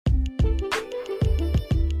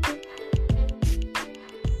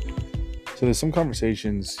So there's some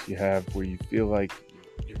conversations you have where you feel like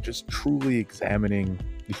you're just truly examining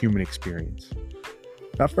the human experience.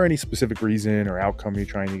 Not for any specific reason or outcome you're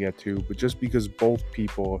trying to get to, but just because both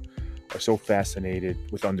people are so fascinated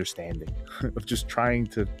with understanding, of just trying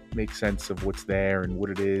to make sense of what's there and what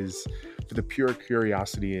it is, for the pure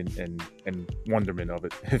curiosity and wonderment of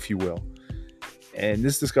it, if you will. And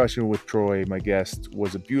this discussion with Troy, my guest,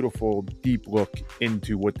 was a beautiful, deep look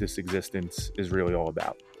into what this existence is really all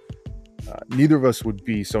about. Neither of us would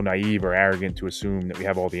be so naive or arrogant to assume that we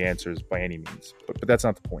have all the answers by any means, but that's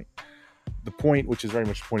not the point. The point, which is very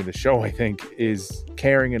much the point of the show, I think, is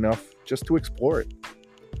caring enough just to explore it.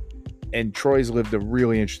 And Troy's lived a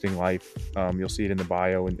really interesting life. You'll see it in the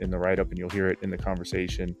bio and in the write-up, and you'll hear it in the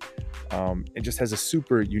conversation. It just has a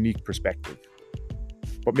super unique perspective.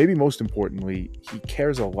 But maybe most importantly, he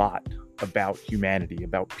cares a lot about humanity,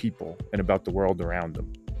 about people, and about the world around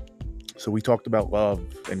them. So we talked about love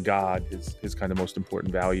and God, his kind of most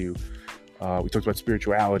important value. We talked about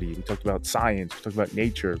spirituality. We talked about science. We talked about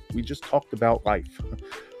nature. We just talked about life.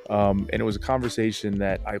 And it was a conversation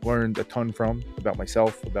that I learned a ton from, about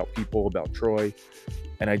myself, about people, about Troy.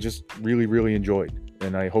 And I just really, really enjoyed.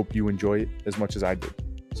 And I hope you enjoy it as much as I did.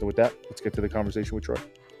 So with that, let's get to the conversation with Troy.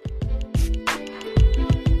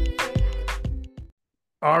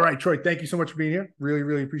 All right, Troy, thank you so much for being here. Really,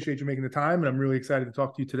 really appreciate you making the time, and I'm really excited to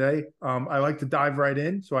talk to you today. I like to dive right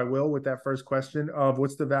in, so I will with that first question of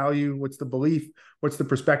what's the value, what's the belief, what's the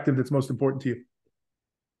perspective that's most important to you?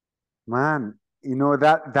 Man,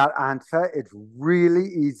 that answer is really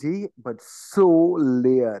easy, but so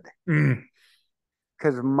layered. Mm.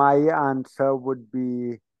 Because my answer would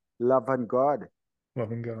be love and God.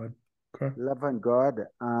 Loving God. Okay. Love and God.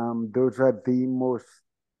 Those are the most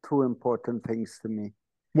two important things to me.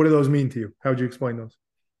 What do those mean to you? How would you explain those?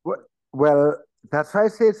 Well, that's why I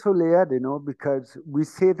say it's so layered, because we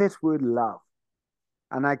say this word love.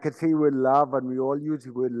 And I could say word love, and we all use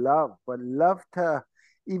the word love, but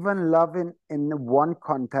even love in one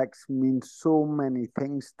context means so many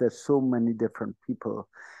things. There's so many different people.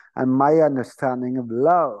 And my understanding of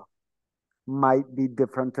love might be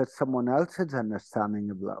different to someone else's understanding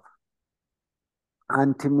of love.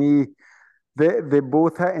 And to me, they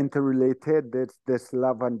both are interrelated. This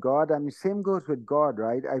love and God. And the same goes with God,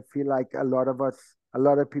 right? I feel like a lot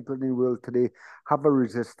of people in the world today have a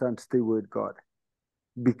resistance to the word God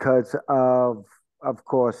because of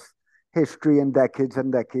course, history and decades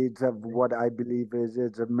of what I believe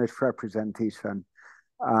is a misrepresentation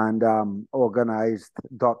and organized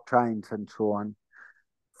doctrines and so on.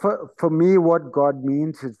 For me, what God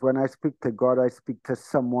means is when I speak to God, I speak to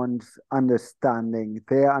someone's understanding,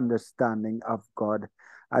 their understanding of God.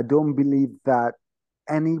 I don't believe that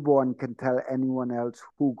anyone can tell anyone else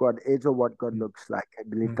who God is or what God looks like. I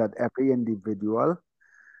believe that every individual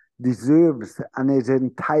deserves and is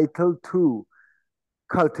entitled to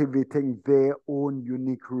cultivating their own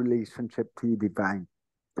unique relationship to the divine,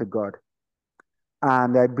 to God.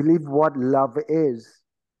 And I believe what love is,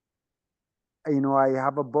 I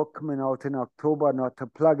have a book coming out in October, not to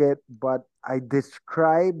plug it, but I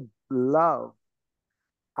describe love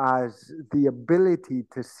as the ability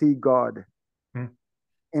to see God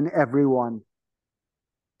in everyone,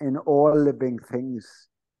 in all living things,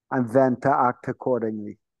 and then to act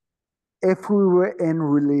accordingly. If we were in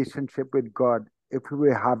relationship with God, if we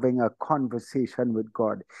were having a conversation with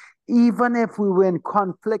God, even if we were in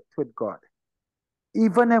conflict with God,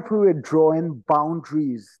 even if we were drawing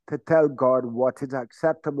boundaries to tell God what is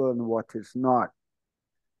acceptable and what is not,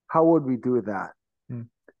 how would we do that?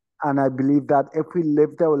 And I believe that if we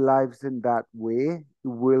lived our lives in that way, the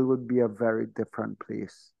world would be a very different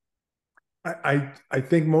place. I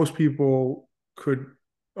think most people could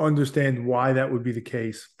understand why that would be the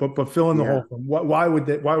case, but fill in the whole thing. Why would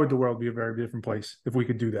the world be a very different place if we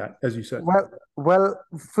could do that, as you said? Well,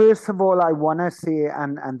 first of all, I want to say,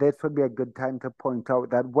 and this would be a good time to point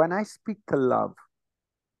out that when I speak to love,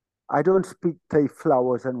 I don't speak to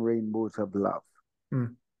flowers and rainbows of love.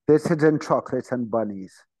 This isn't chocolates and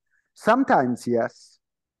bunnies. Sometimes, yes,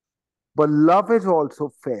 but love is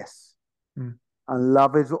also fierce, and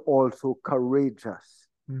love is also courageous.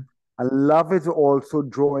 And love is also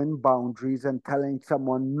drawing boundaries and telling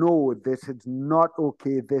someone, no, this is not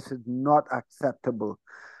okay. This is not acceptable.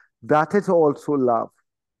 That is also love.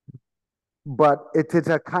 But it is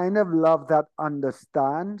a kind of love that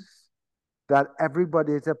understands that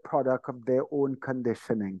everybody is a product of their own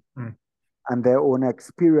conditioning and their own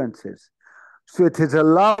experiences. So it is a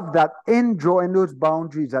love that in drawing those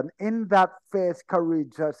boundaries and in that fierce,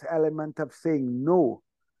 courageous element of saying no,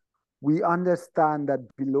 we understand that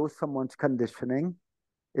below someone's conditioning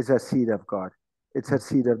is a seed of God. It's a Mm.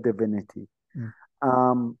 seed of divinity. Mm.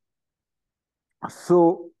 Um,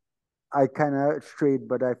 so I kind of strayed,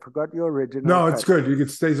 but I forgot your original No, it's question. good. It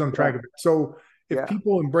stays on Yeah, track of it. So if yeah,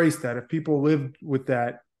 people embrace that, if people lived with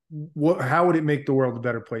that, how would it make the world a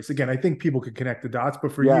better place? Again, I think people could connect the dots,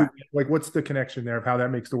 but for you, yeah. like, what's the connection there of how that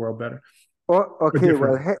makes the world better Oh, or okay,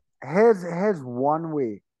 well, different? here's one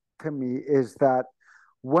way to me is that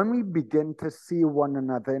when we begin to see one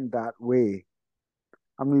another in that way,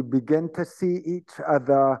 and we begin to see each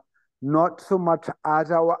other not so much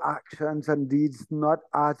as our actions and deeds, not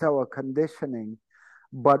as our conditioning,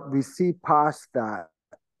 but we see past that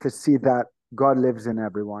to see that God lives in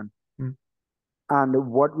everyone. Mm. And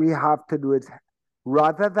what we have to do is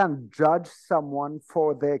rather than judge someone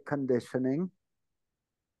for their conditioning,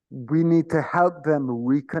 we need to help them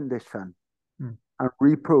recondition Mm. and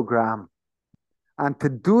reprogram. And to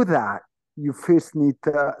do that, you first need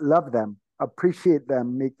to love them, appreciate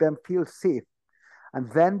them, make them feel safe,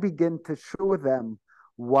 and then begin to show them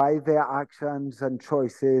why their actions and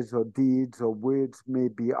choices or deeds or words may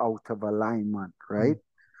be out of alignment, right? Mm.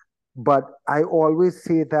 But I always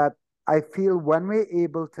say that I feel when we're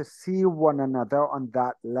able to see one another on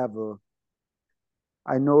that level,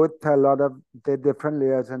 I know to a lot of the different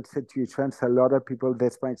layers and situations, a lot of people,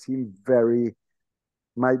 this might seem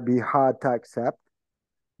might be hard to accept.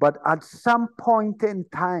 But at some point in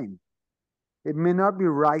time, it may not be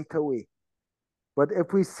right away. But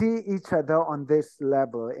if we see each other on this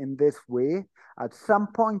level, in this way, at some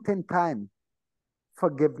point in time,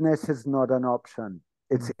 forgiveness is not an option.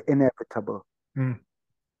 It's Mm. inevitable. Mm.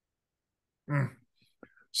 Mm.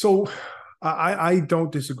 So I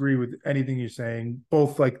don't disagree with anything you're saying,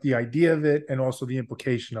 both like the idea of it and also the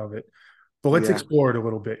implication of it. But let's Yeah, explore it a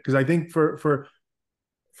little bit because I think for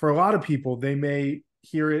a lot of people, they may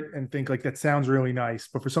hear it and think like that sounds really nice,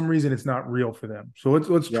 but for some reason it's not real for them. So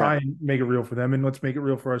let's yeah, try and make it real for them and let's make it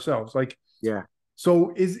real for ourselves. Like yeah,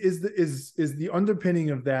 so is the underpinning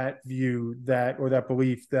of that view that or that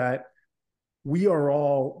belief that we are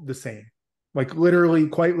all the same. Like literally,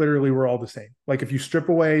 quite literally, we're all the same. Like if you strip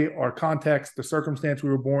away our context, the circumstance we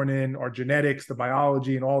were born in, our genetics, the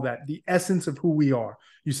biology, and all that, the essence of who we are.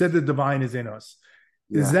 You said the divine is in us.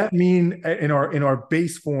 Does yeah, that mean in our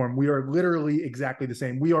base form we are literally exactly the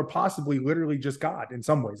same? We are possibly literally just God in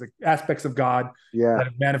some ways, like aspects of God yeah, that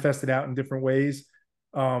have manifested out in different ways.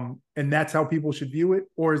 And that's how people should view it,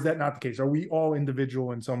 or is that not the case? Are we all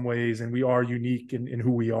individual in some ways, and we are unique in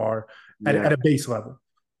who we are at yeah, a base level?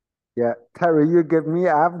 yeah. Terry, you give me,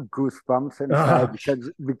 I have goosebumps inside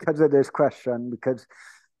Ah, because of this question, because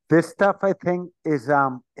this stuff I think is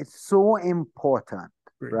it's so important,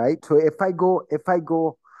 great. right? So if I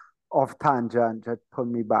go off tangent, just pull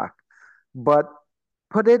me back. But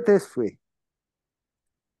put it this way,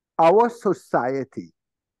 our society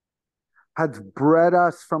has bred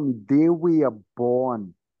us from the day we are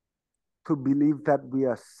born to believe that we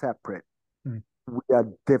are separate, Mm. we are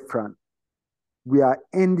different, we are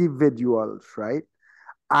individuals, right?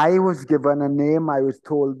 I was given a name. I was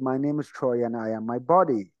told my name is Troy and I am my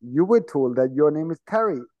body. You were told that your name is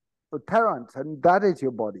Terry or Terrence and that is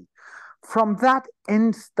your body. From that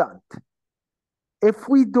instant, if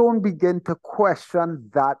we don't begin to question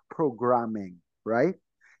that programming, right?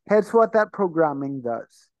 Here's what that programming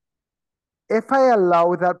does. If I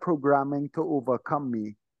allow that programming to overcome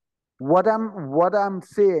me, what I'm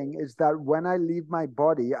saying is that when I leave my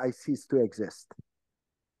body, I cease to exist.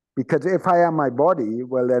 Because if I am my body,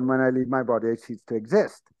 well, then when I leave my body, I cease to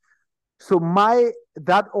exist. So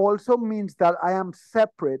that also means that I am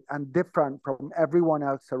separate and different from everyone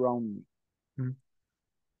else around me. Mm.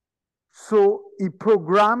 So the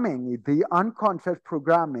programming, the unconscious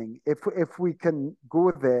programming, if we can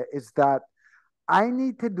go there, is that I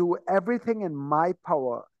need to do everything in my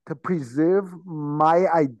power to preserve my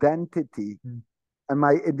identity Mm. and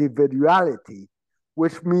my individuality,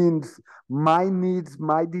 which means my needs,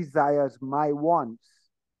 my desires, my wants.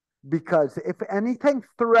 Because if anything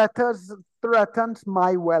threatens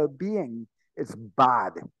my well-being, it's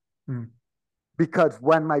bad. Mm. Because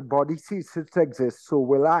when my body ceases to exist, so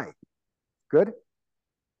will I. Good?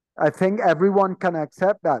 I think everyone can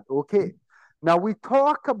accept that. Okay. Now we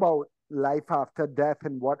talk about life after death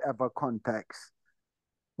in whatever context.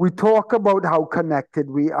 We talk about how connected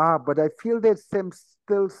we are, but I feel there's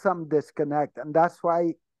still some disconnect. And that's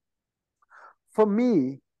why, for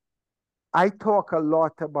me, I talk a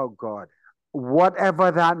lot about God, whatever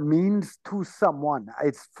that means to someone.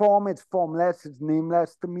 It's formless, it's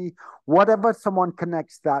nameless to me, whatever someone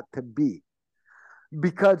connects that to be.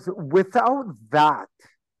 Because without that,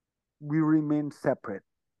 we remain separate,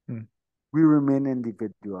 Mm. we remain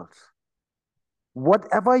individuals.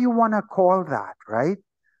 whatever you want to call that, right?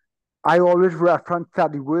 I always reference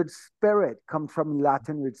that the word spirit comes from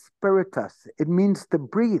Latin word spiritus. It means to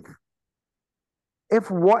breathe. If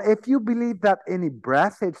you believe that any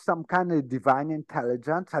breath is some kind of divine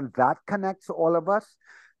intelligence and that connects all of us,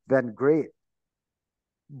 then great.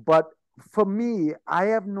 But for me, I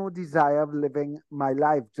have no desire of living my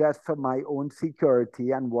life just for my own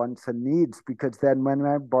security and wants and needs, because then when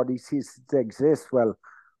my body ceases to exist, well,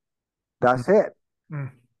 that's it.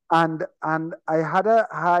 Mm. And I had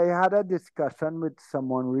a discussion with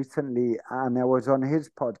someone recently, and I was on his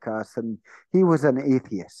podcast, and he was an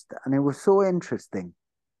atheist, and it was so interesting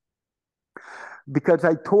because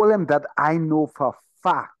I told him that I know for a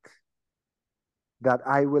fact that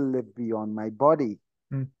I will live beyond my body.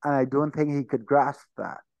 Mm. And I don't think he could grasp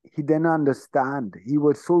that. He didn't understand. He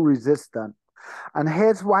was so resistant. And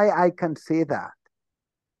here's why I can say that.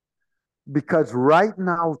 Because right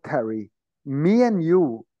now, Terry, me and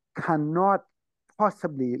you cannot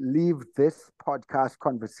possibly leave this podcast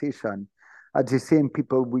conversation as the same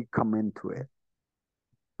people we come into it,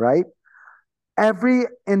 right? Every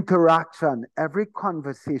interaction, every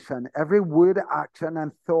conversation, every word, action,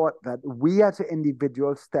 and thought that we as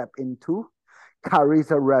individuals step into carries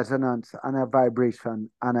a resonance and a vibration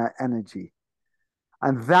and an energy.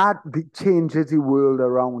 And that changes the world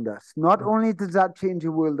around us. Not only does that change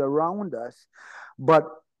the world around us, but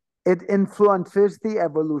it influences the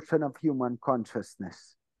evolution of human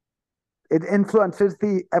consciousness. It influences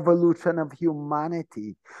the evolution of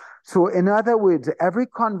humanity. So, in other words, every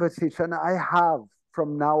conversation I have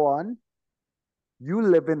from now on, you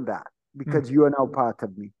live in that because you are now part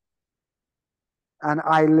of me. And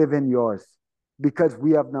I live in yours because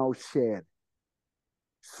we have now shared.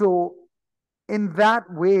 So, in that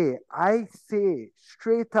way, I say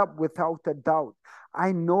straight up without a doubt,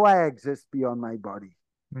 I know I exist beyond my body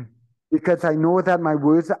because I know that my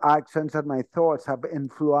words, actions, and my thoughts have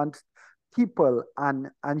influenced people and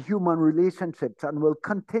human relationships and will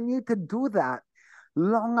continue to do that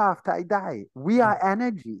long after I die. We are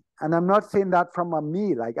energy. And I'm not saying that from a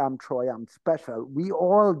me, like I'm Troy, I'm special. We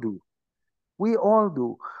all do. We all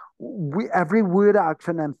do. Every word,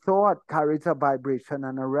 action, and thought carries a vibration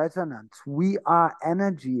and a resonance. We are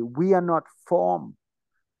energy. We are not form.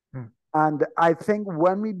 And I think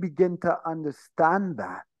when we begin to understand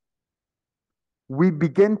that, we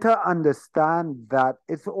begin to understand that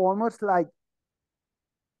it's almost like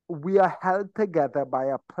we are held together by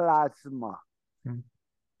a plasma.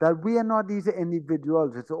 That we are not these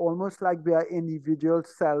individuals. It's almost like we are individual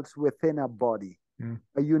cells within a body,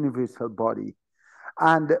 a universal body.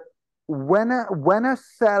 And when a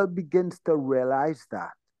cell begins to realize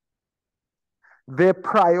that, their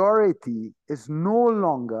priority is no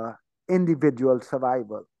longer individual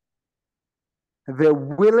survival. They're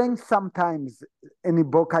willing sometimes, in the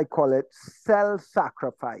book I call it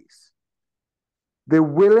self-sacrifice. They're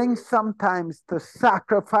willing sometimes to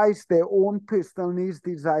sacrifice their own personal needs,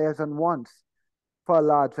 desires, and wants for a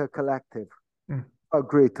larger collective, a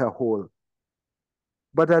greater whole.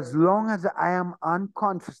 But as long as I am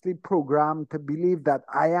unconsciously programmed to believe that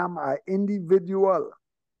I am an individual,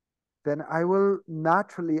 then I will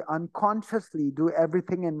naturally, unconsciously do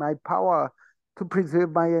everything in my power to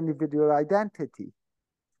preserve my individual identity.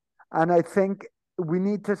 And I think we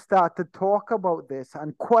need to start to talk about this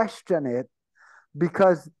and question it,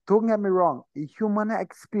 because don't get me wrong, the human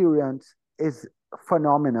experience is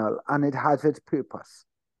phenomenal and it has its purpose.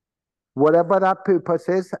 Whatever that purpose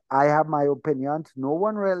is, I have my opinions. No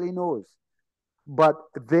one really knows. But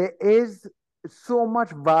there is so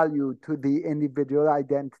much value to the individual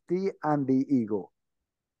identity and the ego.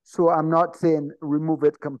 So I'm not saying remove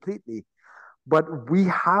it completely, but we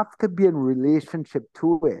have to be in relationship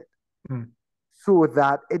to it so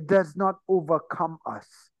that it does not overcome us.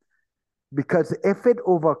 Because if it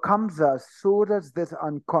overcomes us, so does this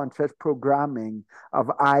unconscious programming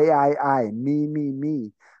of I,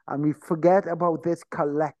 me. And we forget about this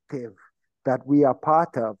collective that we are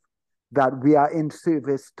part of, that we are in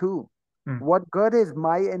service to. What good is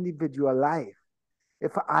my individual life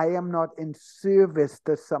if I am not in service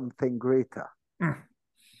to something greater?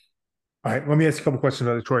 All right, let me ask you a couple questions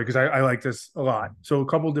about it, Troy, because I like this a lot. So a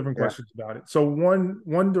couple of different questions about it. So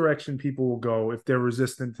one direction people will go if they're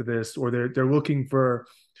resistant to this, or they're looking for,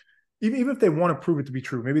 even if they want to prove it to be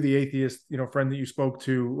true, maybe the atheist, friend that you spoke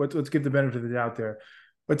to, let's give the benefit of the doubt there.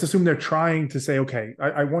 Let's assume they're trying to say, okay,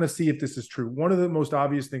 I want to see if this is true. One of the most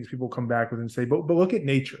obvious things people come back with and say, but look at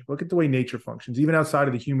nature. Look at the way nature functions, even outside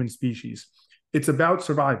of the human species. It's about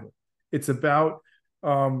survival. It's about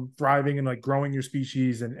thriving and like growing your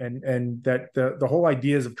species, and that the whole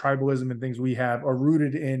ideas of tribalism and things we have are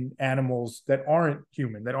rooted in animals that aren't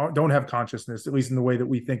human, that don't have consciousness, at least in the way that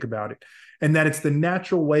we think about it, and that it's the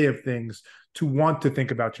natural way of things to want to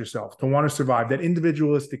think about yourself, to want to survive. That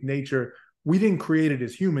individualistic nature, we didn't create it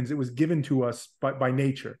as humans; it was given to us by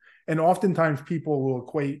nature. And oftentimes people will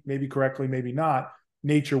equate, maybe correctly, maybe not,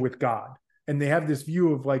 nature with God, and they have this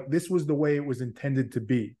view of like this was the way it was intended to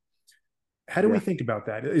be. How do we Yeah. think about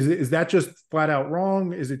that? Is that just flat out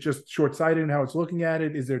wrong? Is it just short sighted in how it's looking at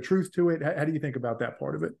it? Is there truth to it? How do you think about that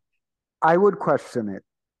part of it? I would question it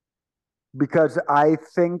because I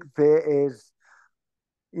think there is,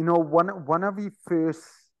 one of the first,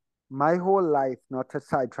 my whole life, not to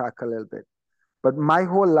sidetrack a little bit, but my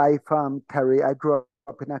whole life, Terry, I grew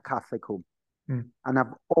up in a Catholic home, Mm. and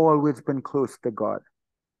I've always been close to God,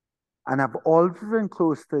 and I've always been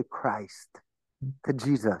close to Christ, to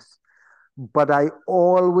Jesus. But I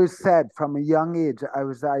always said from a young age,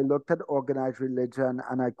 I looked at organized religion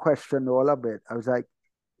and I questioned all of it. I was like,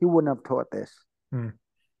 he wouldn't have taught this. Mm.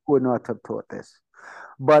 Would not have taught this.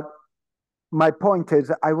 But my point is,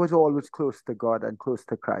 I was always close to God and close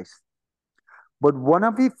to Christ. But one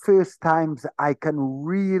of the first times I can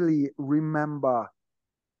really remember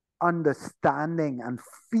understanding and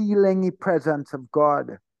feeling the presence of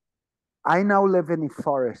God, I now live in a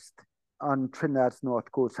forest on Trinidad's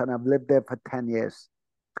north coast, and I've lived there for 10 years.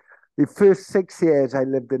 The first 6 years, I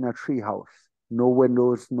lived in a tree house, no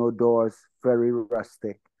windows, no doors, very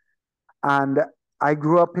rustic. And I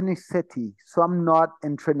grew up in a city, so I'm not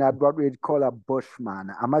in Trinidad what we'd call a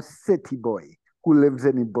bushman. I'm a city boy who lives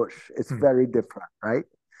in a bush. It's Mm. very different, right?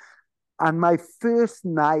 And my first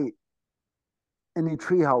night in a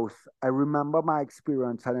tree house, I remember my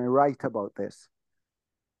experience, and I write about this.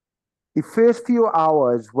 The first few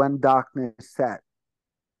hours when darkness set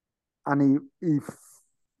and the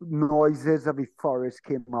noises of the forest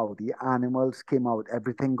came out, the animals came out,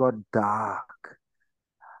 everything got dark.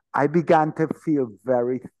 I began to feel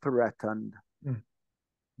very threatened Mm.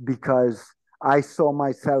 because I saw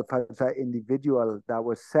myself as an individual that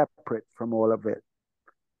was separate from all of it.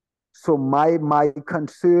 So my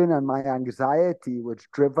concern and my anxiety was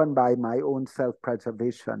driven by my own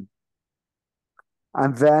self-preservation.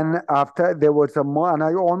 And then after there was and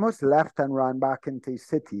I almost left and ran back into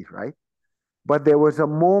cities, right? But there was a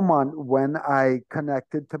moment when I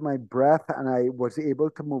connected to my breath and I was able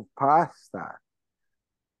to move past that.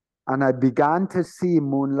 And I began to see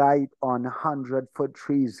moonlight on 100-foot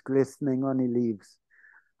trees glistening on the leaves.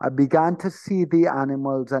 I began to see the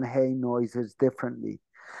animals and hear noises differently.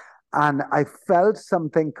 And I felt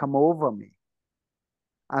something come over me.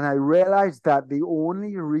 And I realized that the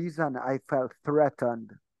only reason I felt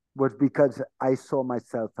threatened was because I saw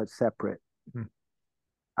myself as separate. Mm.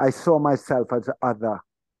 I saw myself as other.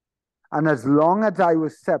 And as long as I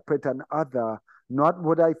was separate and other, not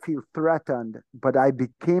would I feel threatened, but I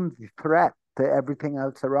became the threat to everything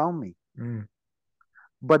else around me. Mm.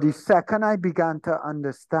 But the second I began to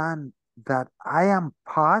understand that I am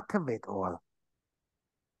part of it all,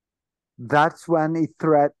 that's when the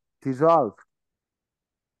threat dissolved.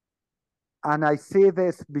 And I say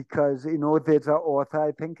this because, there's an author,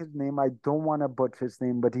 I think his name, I don't want to butcher his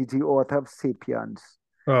name, but he's the author of *Sapiens*.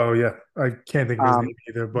 Oh yeah, I can't think of his name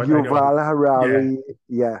either, but I know. Yuval Yeah. Harari,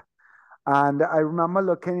 yeah. And I remember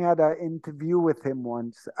looking at an interview with him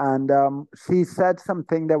once, and he said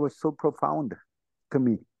something that was so profound to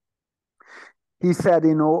me. He said,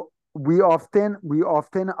 we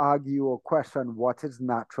often argue or question what is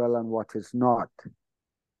natural and what is not,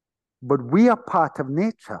 but we are part of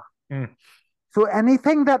nature. Mm. So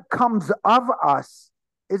anything that comes of us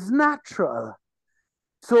is natural.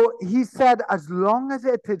 So he said, as long as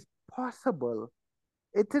it is possible,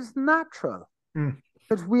 it is natural Mm.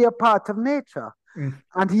 because we are part of nature. Mm.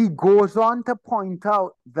 And he goes on to point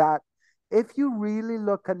out that if you really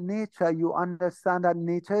look at nature, you understand that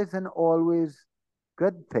nature isn't always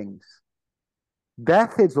good things.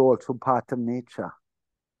 Death is also part of nature.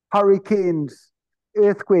 Hurricanes,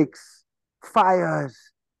 earthquakes, fires,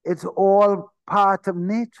 it's all part of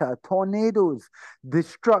nature. Tornadoes,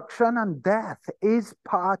 destruction and death is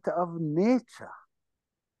part of nature.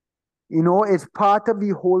 It's part of the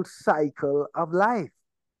whole cycle of life.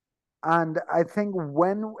 And I think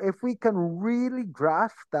if we can really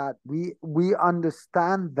grasp that, we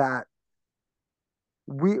understand that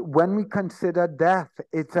when we consider death,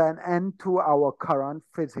 it's an end to our current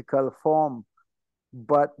physical form.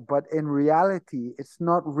 But in reality, it's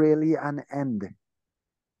not really an end.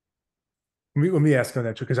 Let me ask on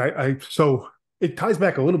that too, because so it ties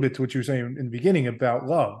back a little bit to what you were saying in the beginning about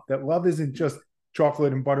love. That love isn't just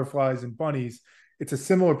chocolate and butterflies and bunnies. it's a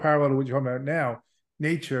similar parallel to what you're talking about now.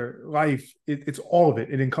 Nature, life, it's all of it.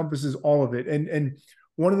 It encompasses all of it. And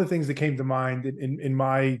one of the things that came to mind in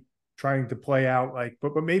my trying to play out like,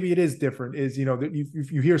 but maybe it is different. Is that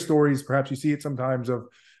you hear stories, perhaps you see it sometimes of.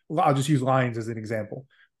 I'll just use lions as an example.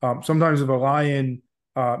 Sometimes if a lion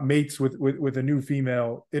mates with a new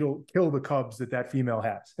female, it'll kill the cubs that female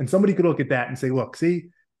has. And somebody could look at that and say, look, see,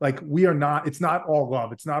 like we are not. It's not all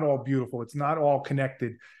love. It's not all beautiful. It's not all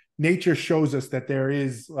connected. Nature shows us that there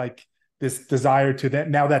is like this desire to that.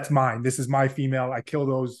 Now that's mine. This is my female. I kill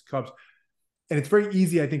those cubs. And it's very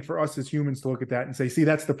easy, I think, for us as humans to look at that and say, see,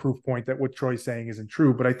 that's the proof point that what Troy's saying isn't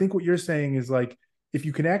true. But I think what you're saying is like, if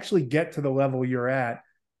you can actually get to the level you're at,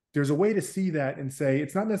 there's a way to see that and say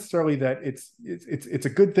it's not necessarily that it's a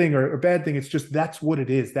good thing or a bad thing. It's just that's what it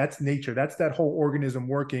is. That's nature. That's that whole organism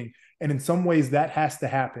working. And in some ways, that has to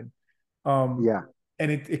happen. Um, Yeah,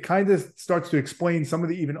 and it kind of starts to explain some of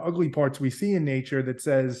the even ugly parts we see in nature that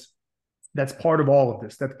says that's part of all of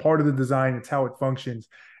this. That's part of the design. It's how it functions.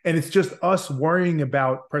 And it's just us worrying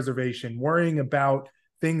about preservation, worrying about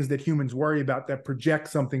things that humans worry about that project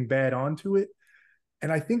something bad onto it.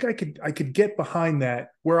 And I think I could get behind that.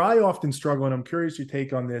 Where I often struggle, and I'm curious your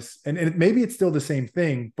take on this, and maybe it's still the same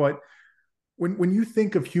thing, but when you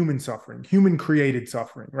think of human suffering, human created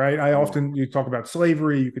suffering, right? yeah, You talk about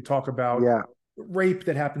slavery, you could talk about yeah, rape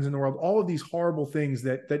that happens in the world, all of these horrible things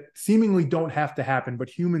that seemingly don't have to happen, but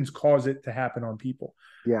humans cause it to happen on people.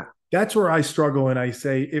 yeah, That's where I struggle. And I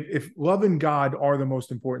say, if love and God are the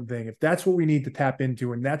most important thing, if that's what we need to tap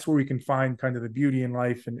into, and that's where we can find kind of the beauty in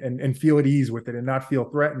life and feel at ease with it and not feel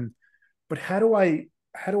threatened. But how do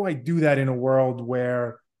I do that in a world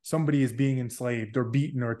where somebody is being enslaved or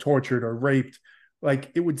beaten or tortured or raped?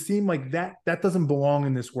 Like it would seem like that doesn't belong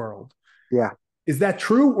in this world. yeah. Is that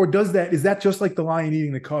true, or is that just like the lion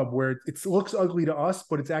eating the cub, where it looks ugly to us,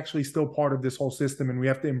 but it's actually still part of this whole system, and we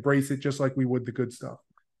have to embrace it just like we would the good stuff?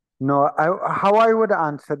 No, how I would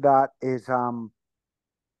answer that is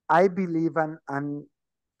I believe, and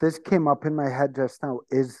this came up in my head just now,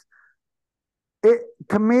 is it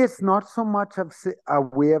to me it's not so much of a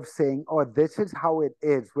way of saying, oh, this is how it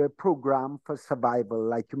is. We're programmed for survival,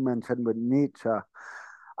 like you mentioned with nature.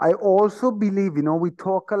 I also believe, we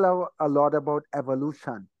talk a lot about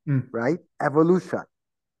evolution, Mm, right? Evolution.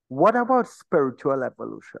 What about spiritual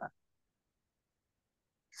evolution?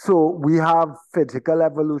 So we have physical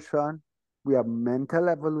evolution, we have mental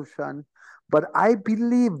evolution, but I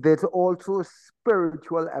believe there's also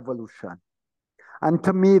spiritual evolution. And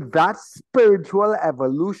to me, that spiritual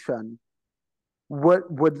evolution would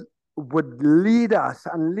would would lead us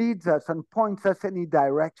and leads us and points us in a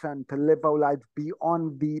direction to live our lives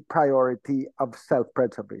beyond the priority of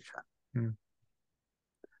self-preservation. mm,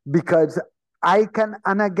 Because I can,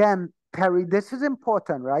 and again, Terry, this is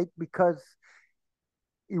important, right? Because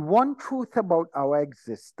one truth about our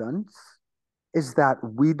existence is that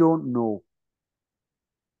we don't know.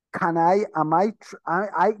 Can I, am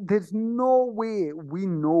there's no way we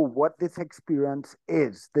know what this experience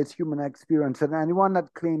is, this human experience. And anyone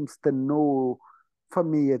that claims to know, for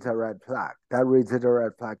me, is a red flag. That raises a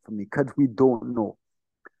red flag for me because we don't know.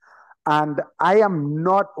 And I am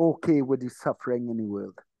not okay with the suffering in the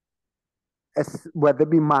world, whether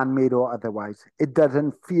it be man-made or otherwise. It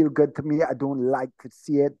doesn't feel good to me. I don't like to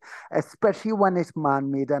see it, especially when it's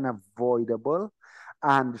man-made and avoidable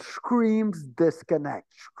and screams disconnect,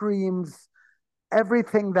 screams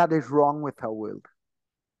everything that is wrong with our world.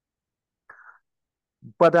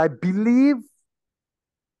 But I believe,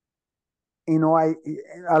 I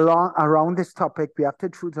around this topic, we have to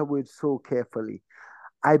choose our words so carefully.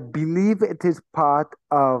 I believe it is part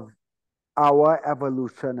of our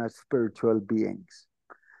evolution as spiritual beings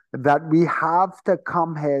that we have to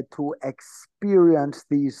come here to experience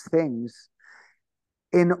these things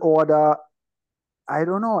in order. I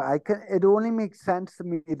don't know. It only makes sense to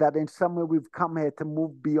me that in some way we've come here to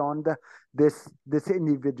move beyond this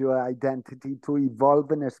individual identity to evolve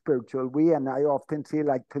in a spiritual way. And I often say,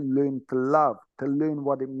 like, to learn to love, to learn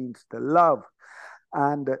what it means to love.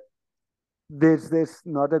 And there's this,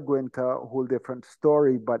 not to go into a whole different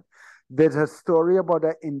story, but there's a story about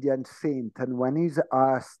an Indian saint, and when he's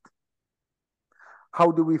asked,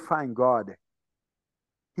 "How do we find God?"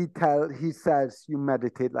 He says, "You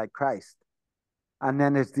meditate like Christ." And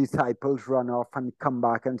then his disciples run off and come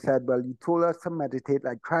back and said, "Well, you told us to meditate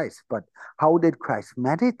like Christ, but how did Christ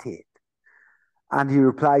meditate?" And he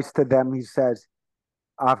replies to them, he says,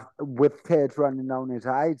 with tears running down his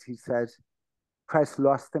eyes, he says, "Christ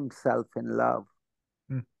lost himself in love."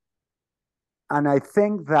 mm, And I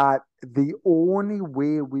think that the only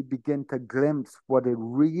way we begin to glimpse what it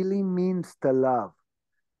really means to love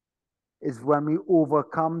is when we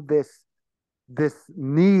overcome this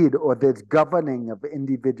need or this governing of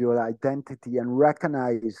individual identity and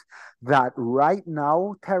recognize that right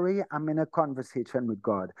now, Terry, I'm in a conversation with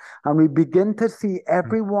God. And we begin to see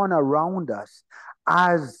everyone around us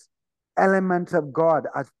as elements of God,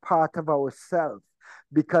 as part of ourselves.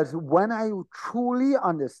 Because when I truly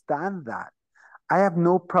understand that, I have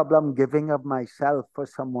no problem giving of myself for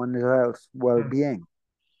someone else's well-being.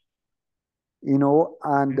 And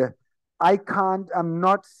I'm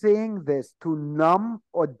not saying this to numb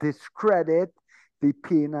or discredit the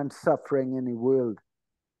pain and suffering in the world.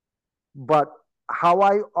 But how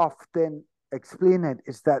I often explain it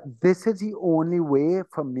is that this is the only way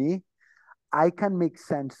for me I can make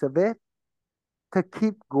sense of it, to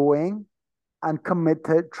keep going and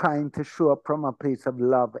committed, trying to show up from a place of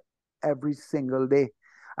love every single day.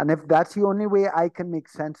 And if that's the only way I can make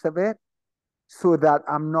sense of it, so that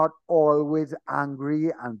I'm not always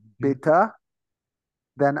angry and bitter,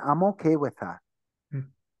 then I'm okay with that.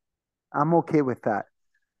 I'm okay with that.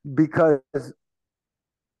 Because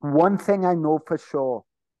one thing I know for sure,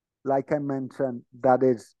 like I mentioned, that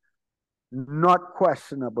is not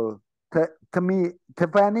questionable. To me,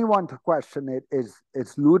 for anyone to question it is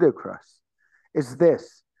ludicrous. Is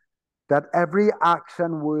this, that every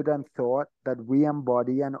action, word, and thought that we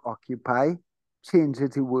embody and occupy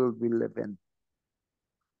changes the world we live in.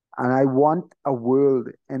 And I want a world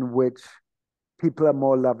in which people are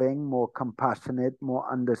more loving, more compassionate, more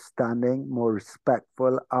understanding, more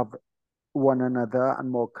respectful of one another, and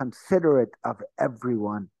more considerate of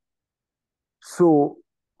everyone. So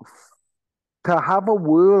to have a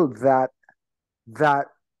world that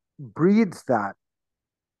breeds that,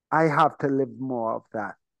 I have to live more of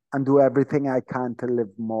that and do everything I can to live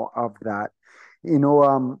more of that.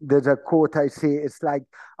 There's a quote I say, it's like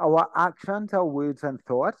our actions, our words and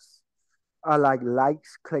thoughts are like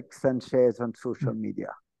likes, clicks, and shares on social media.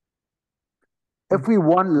 If we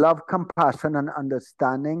want love, compassion, and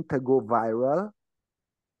understanding to go viral,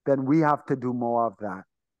 then we have to do more of that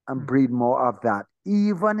and breed more of that,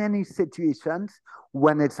 even in these situations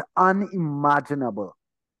when it's unimaginable.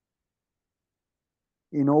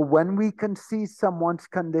 When we can see someone's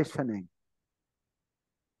conditioning,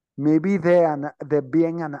 maybe they're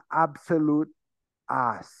being an absolute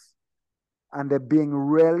ass, and they're being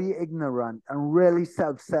really ignorant and really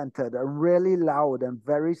self-centered and really loud and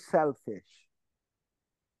very selfish.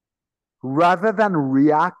 Rather than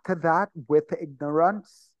react to that with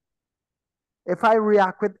ignorance, if I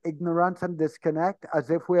react with ignorance and disconnect as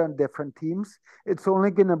if we're on different teams, it's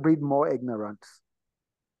only going to breed more ignorance.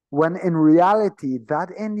 When in reality, that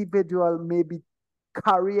individual may be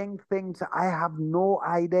carrying things I have no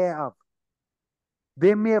idea of.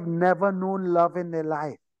 They may have never known love in their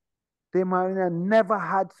life. They might have never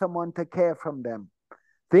had someone to care for them.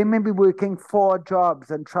 They may be working 4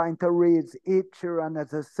 jobs and trying to raise 8 children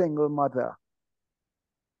as a single mother.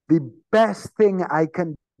 The best thing I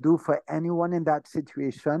can do for anyone in that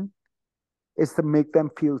situation is to make them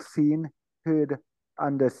feel seen, heard,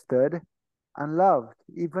 understood, and loved,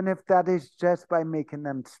 even if that is just by making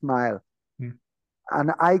them smile.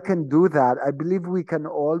 And I can do that. I believe we can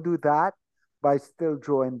all do that by still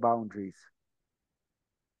drawing boundaries.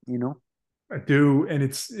 I do. And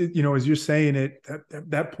it's, as you're saying it,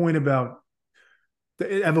 that point about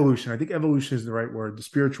the evolution, I think evolution is the right word, the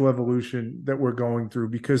spiritual evolution that we're going through,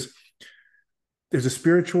 because there's a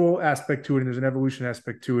spiritual aspect to it and there's an evolution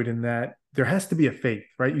aspect to it, in that there has to be a faith,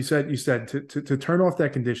 right? You said to turn off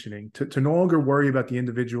that conditioning, to no longer worry about the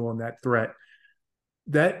individual and that threat,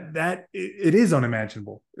 that it is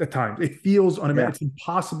unimaginable at times. It feels unimaginable. It's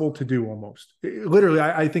impossible to do almost. Literally,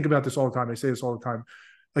 I think about this all the time. I say this all the time.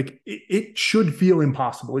 Like it should feel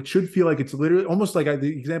impossible. It should feel like it's literally almost like the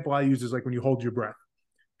example I use is like when you hold your breath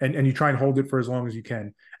and you try and hold it for as long as you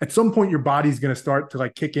can. At some point, your body's going to start to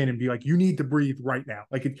like kick in and be like, you need to breathe right now.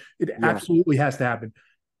 Like it absolutely has to happen.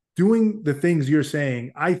 Doing the things you're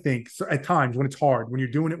saying, I think at times when it's hard, when you're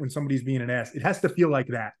doing it, when somebody's being an ass, it has to feel like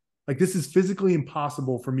that. Like this is physically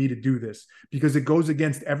impossible for me to do this because it goes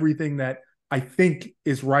against everything that I think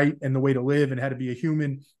is right and the way to live and how to be a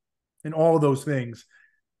human and all of those things.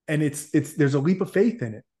 And there's a leap of faith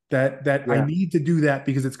in it that I need to do that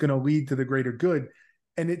because it's going to lead to the greater good.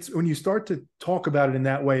 And it's when you start to talk about it in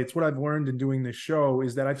that way, it's what I've learned in doing this show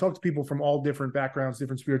is that I talk to people from all different backgrounds,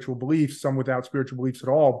 different spiritual beliefs, some without spiritual beliefs at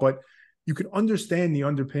all, but you can understand the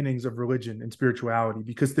underpinnings of religion and spirituality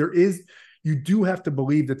because you do have to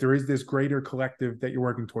believe that there is this greater collective that you're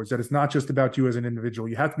working towards, that it's not just about you as an individual.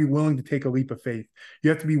 You have to be willing to take a leap of faith. You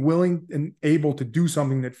have to be willing and able to do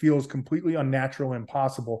something that feels completely unnatural and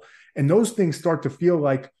impossible. And those things start to feel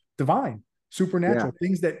like divine. Yeah. supernatural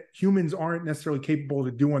things that humans aren't necessarily capable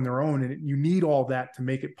to do on their own, and you need all that to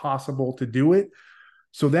make it possible to do it.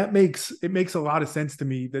 So that makes a lot of sense to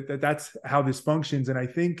me that's how this functions. And I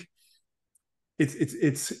think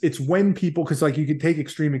it's when people, because like you could take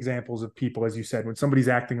extreme examples of people, as you said, when somebody's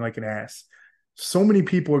acting like an ass, so many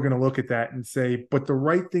people are going to look at that and say, but the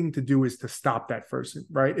right thing to do is to stop that person,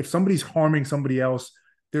 right? If somebody's harming somebody else,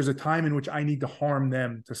 there's a time in which I need to harm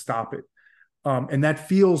them to stop it. And that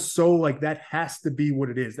feels so like that has to be what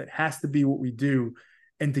it is. That has to be what we do.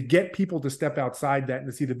 And to get people to step outside that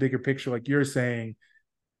and to see the bigger picture, like you're saying,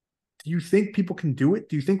 do you think people can do it?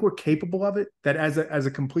 Do you think we're capable of it? That as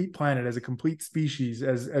a complete planet, as a complete species,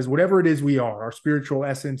 as whatever it is we are, our spiritual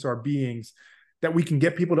essence, our beings, that we can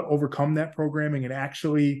get people to overcome that programming and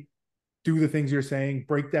actually do the things you're saying,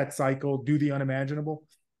 break that cycle, do the unimaginable?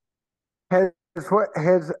 I'm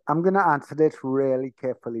going to answer this really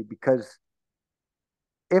carefully because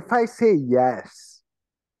if I say yes,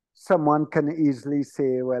 someone can easily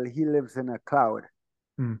say, well, he lives in a cloud,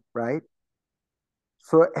 Hmm. right?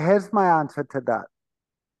 So here's my answer to that.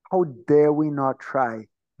 How dare we not try?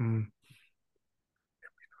 Hmm.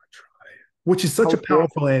 Which is such How a dare,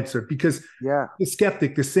 powerful answer, because yeah, the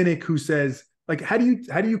skeptic, the cynic who says, like, how do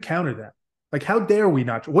you counter that? Like, how dare we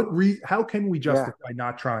not? How can we yeah, justify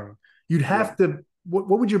not trying? You'd yeah. have to. What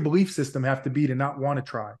would your belief system have to be to not want to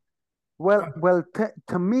try? Well,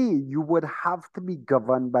 to me, you would have to be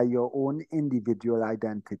governed by your own individual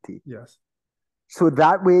identity. Yes. So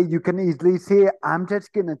that way you can easily say, I'm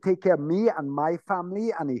just going to take care of me and my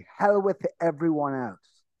family and the hell with everyone else.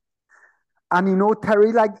 And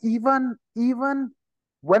Terry, like even you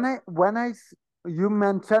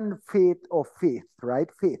mentioned faith, right?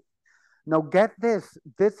 Faith. Now get this.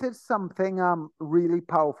 This is something really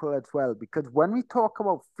powerful as well, because when we talk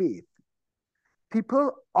about faith,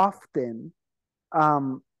 people often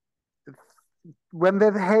um when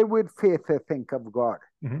they hear with faith, they think of God,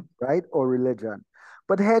 Mm-hmm. right? Or religion.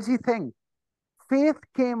 But here's the thing, faith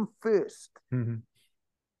came first. Mm-hmm.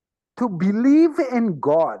 To believe in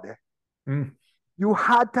God, Mm-hmm. you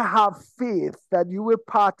had to have faith that you were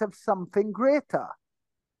part of something greater,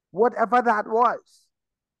 whatever that was.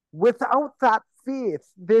 Without that faith,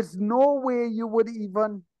 there's no way you would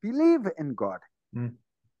even believe in God. Mm-hmm.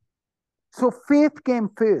 So faith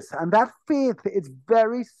came first, and that faith is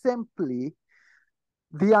very simply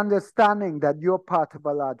the understanding that you're part of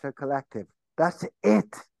a larger collective. That's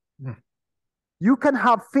it. You can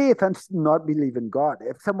have faith and not believe in God.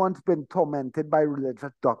 If someone's been tormented by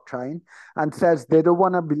religious doctrine and says they don't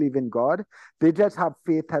want to believe in God, they just have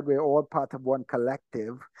faith that we're all part of one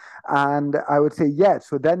collective. And I would say, yes.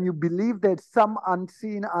 So then you believe there's some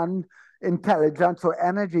unseen intelligence or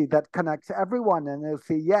energy that connects everyone. And they'll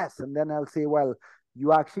say, yes. And then I'll say, well,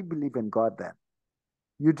 you actually believe in God then.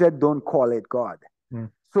 You just don't call it God. Mm-hmm.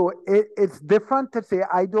 So it's different to say,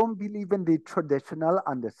 I don't believe in the traditional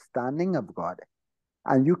understanding of God.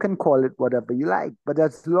 And you can call it whatever you like. But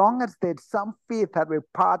as long as there's some faith that we're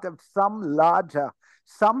part of some larger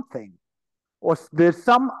something, or there's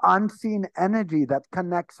some unseen energy that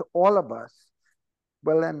connects all of us,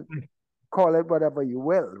 well, then call it whatever you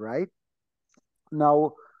will, right?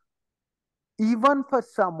 Now, even for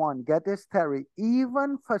someone, get this, Terry,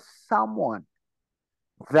 even for someone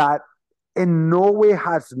that in no way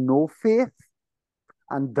has no faith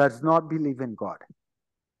and does not believe in God,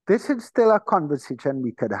 this is still a conversation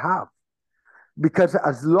we could have. Because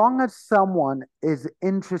as long as someone is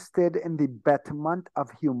interested in the betterment of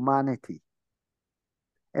humanity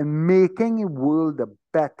and making the world a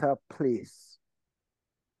better place,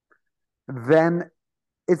 then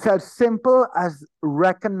it's as simple as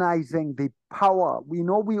recognizing the power. We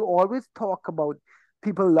know we always talk about,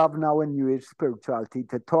 people love now in New Age spirituality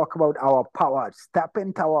to talk about our power, step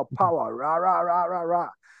into our power, rah, rah, rah, rah, rah.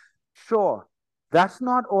 Sure, that's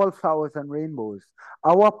not all flowers and rainbows.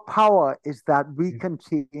 Our power is that we can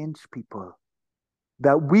change people,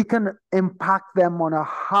 that we can impact them on a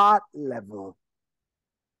heart level.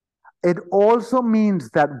 It also means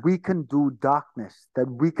that we can do darkness, that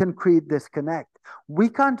we can create disconnect. We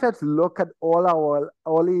can't just look at all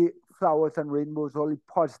the flowers and rainbows, all the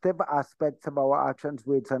positive aspects of our actions,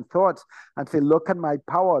 words, and thoughts, and say, look at my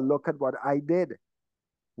power, look at what I did.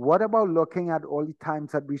 What about looking at all the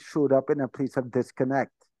times that we showed up in a place of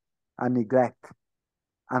disconnect and neglect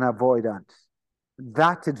and avoidance?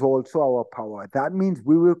 That is also our power. That means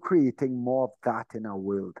we were creating more of that in our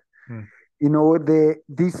world. Mm.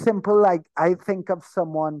 These simple, like I think of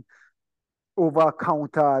someone over a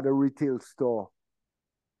counter at a retail store,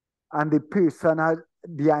 and the person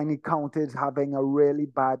behind the counter is having a really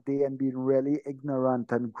bad day and being really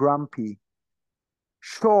ignorant and grumpy.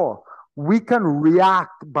 Sure, We can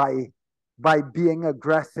react by being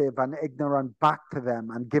aggressive and ignorant back to them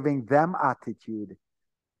and giving them attitude.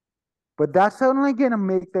 But that's only going to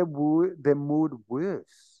make the mood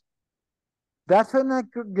worse. That's only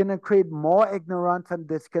going to create more ignorance and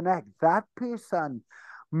disconnect. That person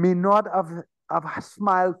may not have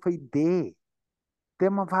smiled for a day. They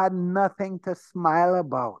may have had nothing to smile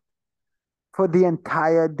about for the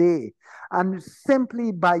entire day. And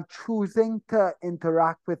simply by choosing to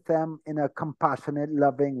interact with them in a compassionate,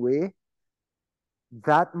 loving way,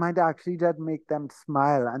 that might actually just make them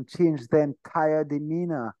smile and change their entire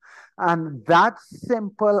demeanor. And that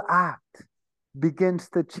simple act begins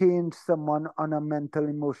to change someone on a mental,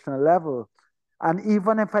 emotional level. And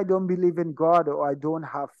even if I don't believe in God or I don't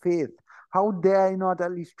have faith, how dare I not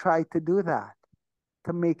at least try to do that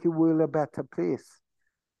to make the world a better place?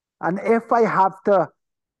 And if I have to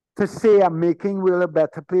say I'm making the world a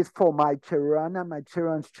better place for my children and my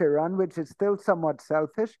children's children, which is still somewhat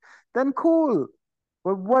selfish, then cool.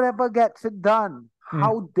 But whatever gets it done, Mm.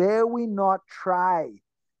 how dare we not try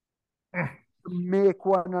to make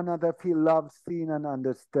one another feel loved, seen, and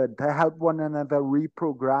understood, to help one another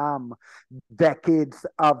reprogram decades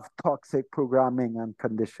of toxic programming and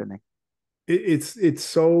conditioning. It's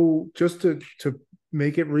so, just to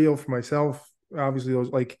make it real for myself. Obviously, those,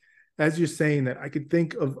 like, as you're saying that, I could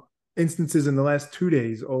think of instances in the last 2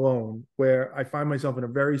 days alone where I find myself in a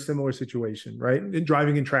very similar situation, right?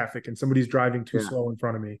 Driving in traffic and somebody's driving too Yeah, slow in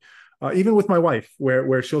front of me. Even with my wife,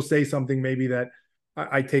 where she'll say something maybe that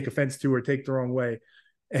I take offense to or take the wrong way.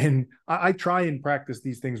 And I try and practice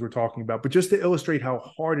these things we're talking about, but just to illustrate how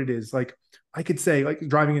hard it is, like I could say, like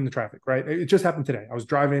driving in the traffic, right? It just happened today. I was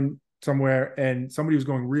driving somewhere and somebody was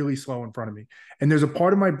going really slow in front of me. And there's a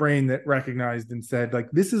part of my brain that recognized and said, like,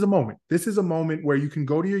 this is a moment. This is a moment where you can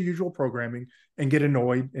go to your usual programming and get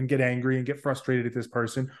annoyed and get angry and get frustrated at this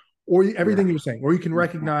person, or yeah, everything you're saying, or you can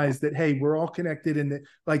recognize that, hey, we're all connected, and that,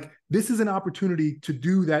 like, this is an opportunity to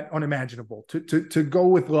do that unimaginable, to go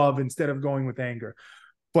with love instead of going with anger.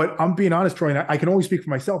 But I'm being honest, Troy, and I can only speak for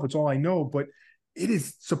myself. It's all I know, but it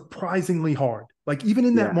is surprisingly hard. Like, even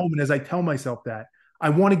in that yeah, moment, as I tell myself that, I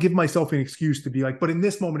want to give myself an excuse to be like, but in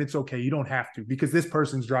this moment, it's okay. You don't have to, because this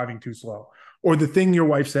person's driving too slow. Or the thing your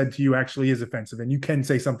wife said to you actually is offensive, and you can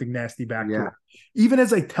say something nasty back to yeah, her. Even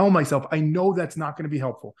as I tell myself, I know that's not going to be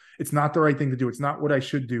helpful. It's not the right thing to do. It's not what I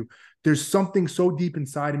should do. There's something so deep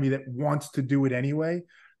inside of me that wants to do it anyway.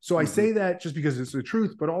 So I mhm, say that just because it's the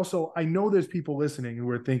truth, but also I know there's people listening who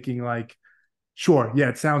are thinking like, sure, yeah,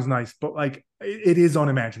 it sounds nice, but like it is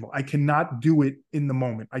unimaginable. I cannot do it in the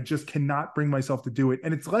moment. I just cannot bring myself to do it.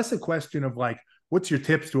 And it's less a question of like, what's your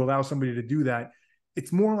tips to allow somebody to do that?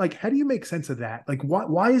 It's more like, how do you make sense of that? Like,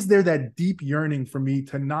 why is there that deep yearning for me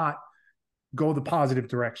to not go the positive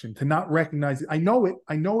direction, to not recognize it? I know it.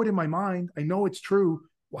 I know it in my mind. I know it's true.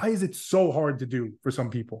 Why is it so hard to do for some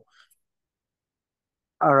people?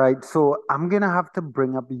 All right, so I'm gonna have to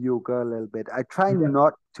bring up yoga a little bit. I try Okay.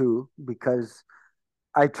 not to because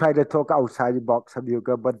I try to talk outside the box of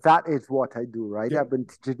yoga, but that is what I do, right? Yep. I've been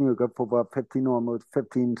teaching yoga for about 15, almost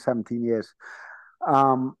 15, 17 years.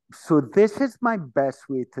 So this is my best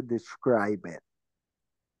way to describe it.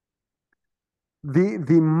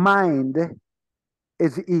 The mind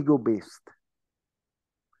is ego based.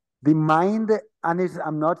 The mind, and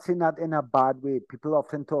I'm not saying that in a bad way. People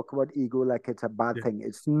often talk about ego like it's a bad Yeah. thing.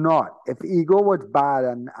 It's not. If ego was bad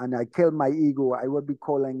and I killed my ego, I would be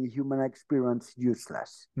calling the human experience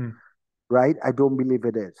useless, Mm. right? I don't believe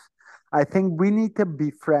it is. I think we need to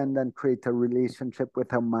befriend and create a relationship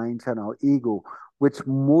with our minds and our ego, which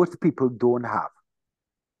most people don't have.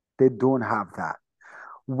 They don't have that,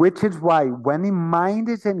 which is why when the mind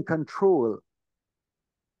is in control,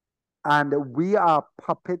 and we are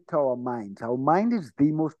puppet to our minds. Our mind is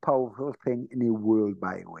the most powerful thing in the world,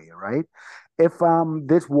 by the way, right? If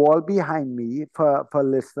this wall behind me, for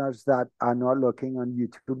listeners that are not looking on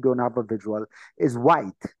YouTube, don't have a visual, is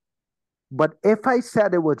white. But if I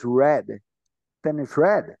said it was red, then it's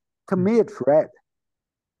red. To Mm. me, it's red.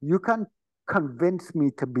 You can't convince me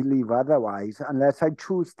to believe otherwise unless I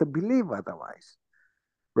choose to believe otherwise,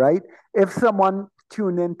 right? If someone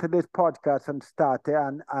tuned into this podcast and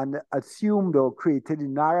started and assumed or created a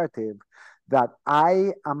narrative that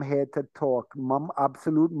I am here to talk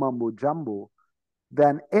absolute mumbo jumbo,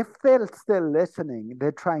 then if they're still listening,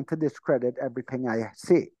 they're trying to discredit everything I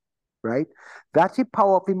say, right? That's the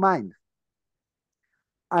power of the mind.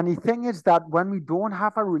 And the thing is that when we don't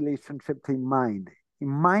have a relationship to mind, the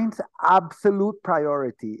mind's absolute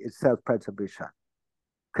priority is self-preservation.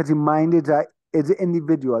 Because the mind is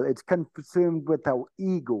individual. It's consumed with our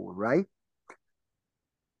ego, right?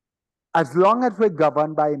 as long as we're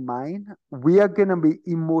governed by mind, we are going to be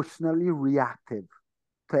emotionally reactive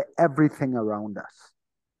to everything around us.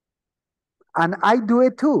 And I do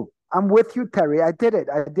it too. I'm with you, Terry. I did it.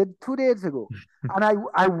 I did 2 days ago. And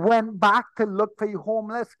I went back to look for a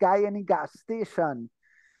homeless guy in a gas station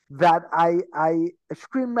that I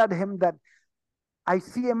screamed at him that I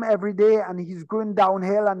see him every day and he's going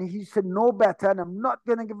downhill and he should know better and I'm not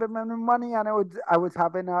going to give him any money. And I was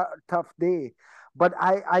having a tough day. But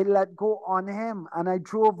I let go on him and I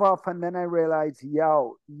drove off and then I realized,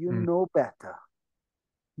 yo, you Mm. know better.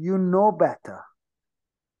 You know better.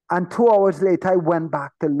 And 2 hours later, I went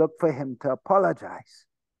back to look for him to apologize.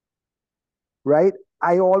 Right?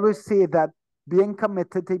 I always say that being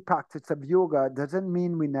committed to the practice of yoga doesn't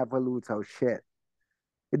mean we never lose our shit.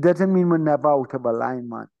 It doesn't mean we're never out of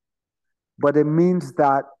alignment. But it means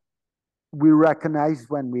that we recognize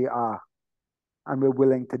when we are and we're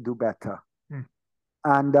willing to do better. Mm.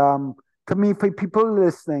 And to me, for people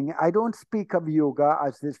listening, I don't speak of yoga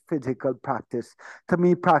as this physical practice. To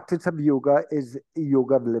me, practice of yoga is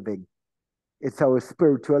yoga of living. It's our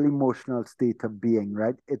spiritual, emotional state of being,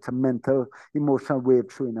 right? It's a mental, emotional way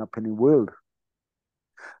of showing up in the world.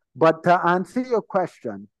 But to answer your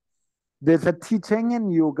question, there's a teaching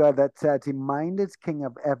in yoga that says the mind is king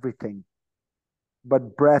of everything,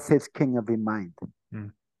 but breath is king of the mind,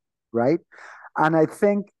 right? And I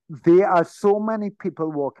think there are so many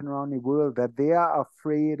people walking around the world that they are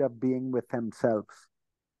afraid of being with themselves.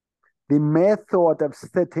 The mere thought of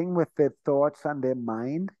sitting with their thoughts and their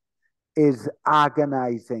mind is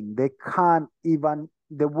agonizing. They can't even,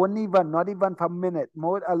 they wouldn't even, not even for a minute.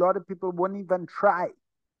 A lot of people wouldn't even try.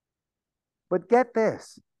 But get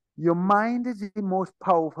this, your mind is the most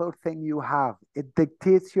powerful thing you have. It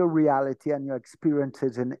dictates your reality and your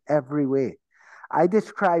experiences in every way. I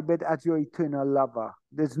describe it as your eternal lover.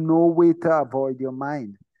 There's no way to avoid your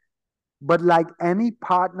mind. But like any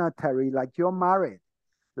partner, Terry, like you're married,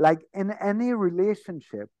 like in any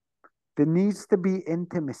relationship, there needs to be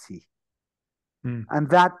intimacy. And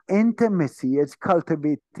that intimacy is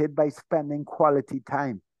cultivated by spending quality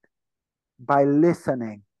time, by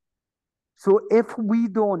listening. So if we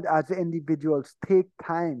don't, as individuals, take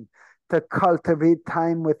time to cultivate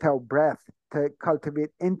time with our breath, to cultivate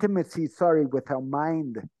intimacy, with our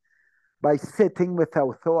mind, by sitting with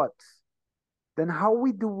our thoughts, then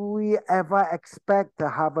do we ever expect to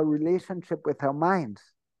have a relationship with our minds?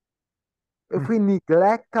 If we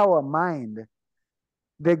neglect our mind,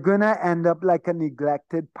 they're gonna end up like a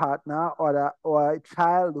neglected partner or a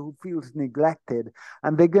child who feels neglected,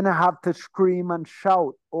 and they're gonna have to scream and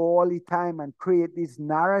shout all the time and create these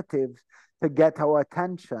narratives to get our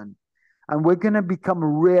attention. And we're gonna become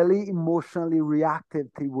really emotionally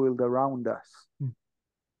reactive to the world around us.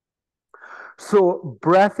 So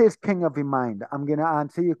breath is king of the mind. I'm gonna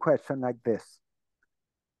answer your question like this.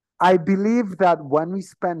 I believe that when we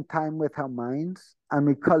spend time with our minds and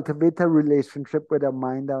we cultivate a relationship with our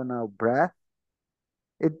mind and our breath,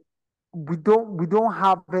 it we don't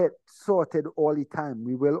have it sorted all the time.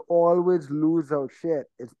 We will always lose our shit.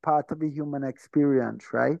 It's part of the human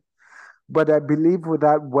experience, right? But I believe with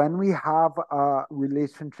that when we have a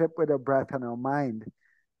relationship with our breath and our mind,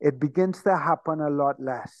 it begins to happen a lot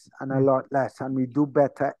less and a lot less, and we do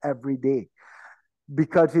better every day.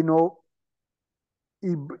 Because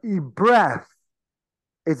breath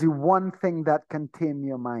is the one thing that can tame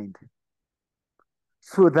your mind.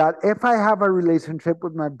 So that if I have a relationship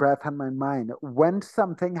with my breath and my mind, when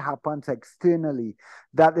something happens externally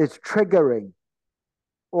that is triggering,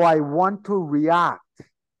 or I want to react,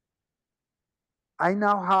 I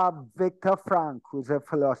now have Viktor Frankl, who's a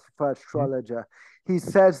philosopher, astrologer. He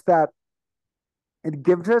says that it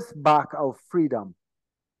gives us back our freedom.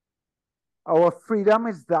 Our freedom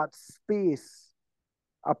is that space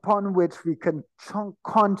upon which we can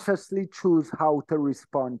consciously choose how to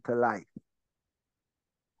respond to life.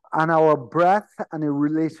 And our breath and a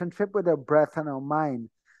relationship with our breath and our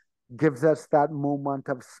mind gives us that moment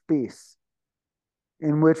of space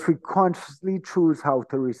in which we consciously choose how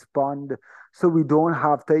to respond so we don't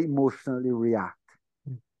have to emotionally react.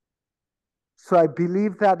 So I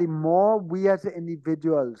believe that the more we as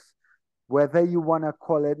individuals, whether you want to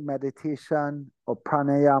call it meditation or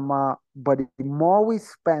pranayama, but the more we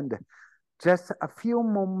spend just a few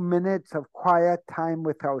more minutes of quiet time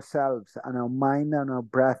with ourselves and our mind and our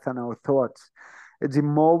breath and our thoughts, the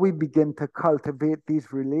more we begin to cultivate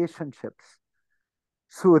these relationships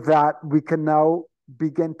so that we can now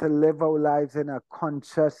begin to live our lives in a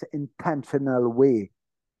conscious, intentional way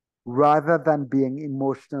rather than being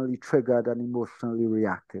emotionally triggered and emotionally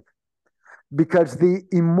reactive. Because the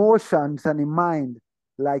emotions and the mind,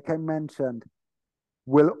 like I mentioned,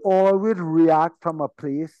 will always react from a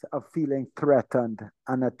place of feeling threatened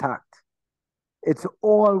and attacked. It's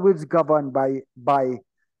always governed by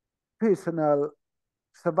personal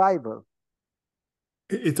survival.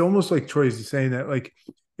 It's almost like Troy's saying that, like,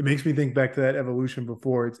 it makes me think back to that evolution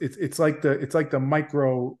before. It's like the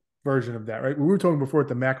micro version of that, right? We were talking before at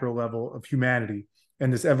the macro level of humanity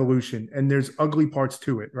and this evolution, and there's ugly parts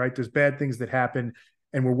to it, right? There's bad things that happen,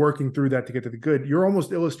 and we're working through that to get to the good. You're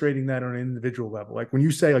almost illustrating that on an individual level. Like when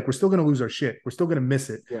you say, like, we're still going to lose our shit, we're still going to miss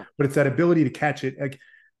it, Yeah. but it's that ability to catch it. Like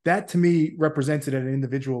that to me represents it at an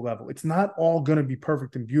individual level. It's not all going to be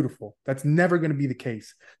perfect and beautiful. That's never going to be the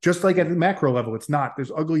case. Just like at the macro level, it's not.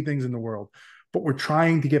 There's ugly things in the world, but we're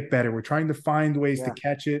trying to get better. We're trying to find ways to Yeah.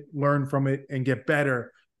 catch it, learn from it, and get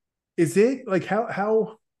better. Is it like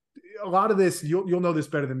how a lot of this, you'll know this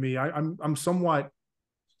better than me. I'm somewhat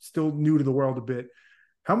still new to the world a bit.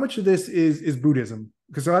 How much of this is Buddhism?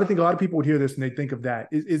 Because I think a lot of people would hear this and they think of that.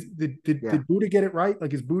 Did Buddha get it right?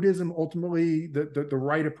 Like, is Buddhism ultimately the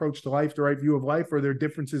right approach to life, the right view of life, or are there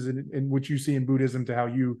differences in what you see in Buddhism to how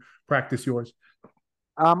you practice yours?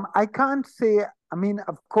 I can't say, I mean,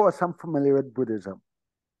 of course, I'm familiar with Buddhism.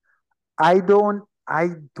 I don't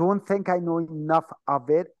think I know enough of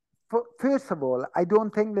it. First of all, I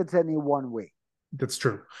don't think there's any one way. That's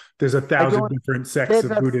true. There's a I thousand don't, different sects there's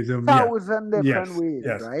of a Buddhism. Yeah. thousand different Yes. ways,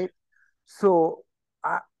 Yes. right? So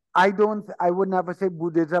I, I would never say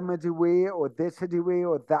Buddhism is the way, or this is the way,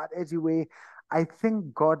 or that is the way. I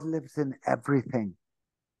think God lives in everything.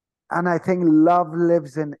 And I think love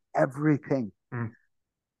lives in everything. Mm.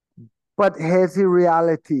 But here's the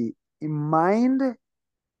reality. Mind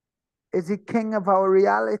is the king of our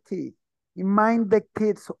reality. Mind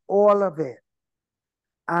dictates all of it.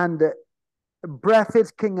 And breath is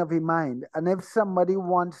king of the mind. And if somebody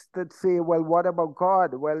wants to say, well, what about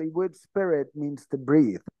God? Well, the word spirit means to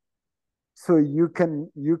breathe. So you can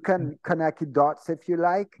connect the dots if you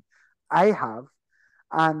like. I have.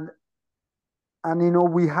 And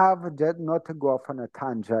we have, not to go off on a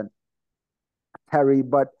tangent, Terry,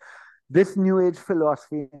 but this new age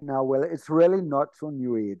philosophy now, well, it's really not so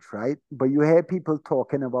new age, right? But you hear people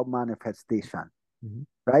talking about manifestation, Mhm.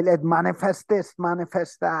 right? Like manifest this,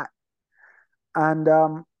 manifest that. And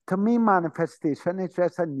to me, manifestation is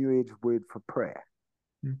just a new age word for prayer.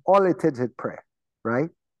 Mm. All it is prayer, right?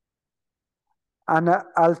 And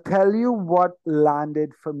I'll tell you what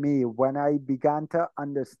landed for me when I began to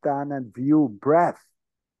understand and view breath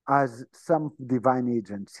as some divine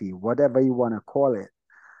agency, whatever you want to call it.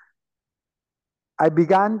 I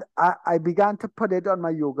began to put it on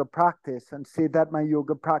my yoga practice and say that my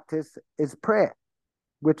yoga practice is prayer,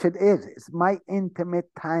 which it is. It's my intimate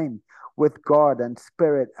time with God and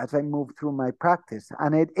spirit as I move through my practice.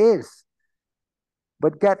 And it is.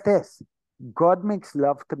 But get this, God makes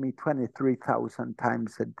love to me 23,000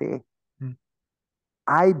 times a day. Mm.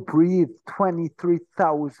 I breathe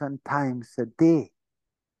 23,000 times a day.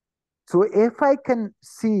 So if I can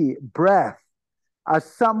see breath as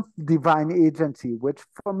some divine agency, which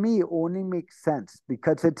for me only makes sense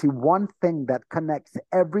because it's the one thing that connects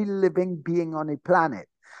every living being on a planet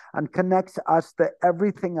and connects us to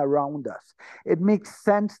everything around us. It makes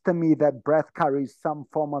sense to me that breath carries some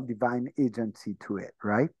form of divine agency to it,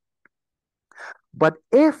 right? But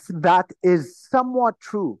if that is somewhat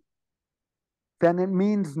true, then it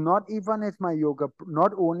means not only is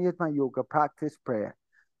my yoga practice prayer,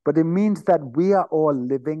 but it means that we are all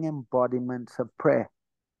living embodiments of prayer.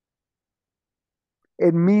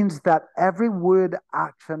 It means that every word,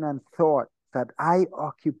 action, and thought that I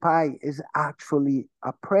occupy is actually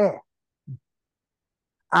a prayer.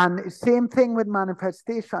 And same thing with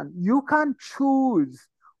manifestation. You can't choose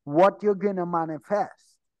what you're going to manifest.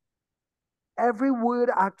 Every word,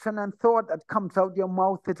 action, and thought that comes out your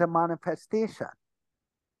mouth is a manifestation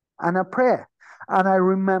and a prayer. And I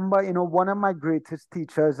remember, one of my greatest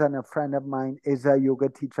teachers and a friend of mine is a yoga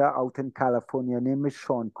teacher out in California. Her name is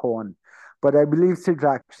Sean Korn, but I believe she's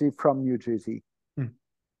actually from New Jersey. Mm.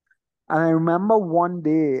 And I remember one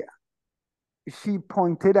day she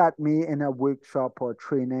pointed at me in a workshop or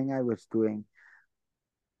training I was doing.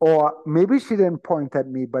 Or maybe she didn't point at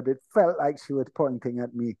me, but it felt like she was pointing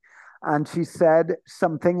at me. And she said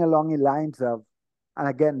something along the lines of, and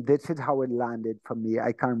again, this is how it landed for me.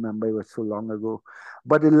 I can't remember, it was so long ago.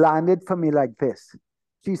 But it landed for me like this.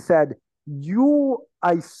 She said, you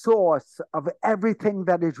are a source of everything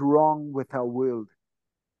that is wrong with our world.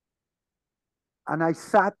 And I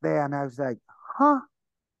sat there and I was like, huh?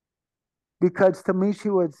 Because to me, she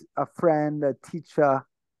was a friend, a teacher.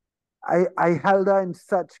 I held her in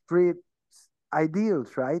such great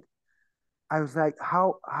ideals, right? I was like,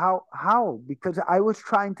 how? Because I was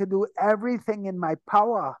trying to do everything in my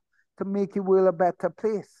power to make the world a better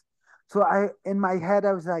place. So in my head,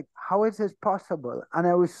 I was like, how is this possible? And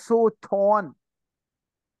I was so torn.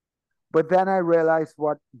 But then I realized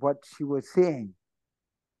what she was saying.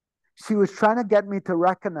 She was trying to get me to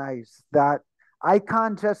recognize that I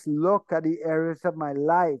can't just look at the areas of my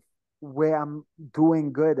life where I'm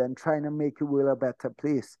doing good and trying to make the world a better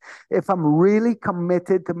place. If I'm really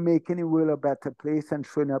committed to making the world a better place and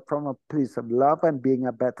showing up from a place of love and being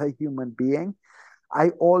a better human being, I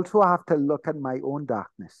also have to look at my own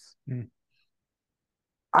darkness. Mm.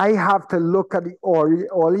 I have to look at all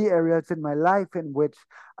the areas in my life in which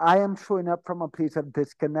I am showing up from a place of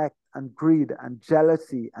disconnect and greed and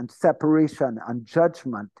jealousy and separation and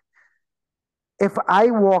judgment. If I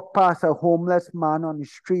walk past a homeless man on the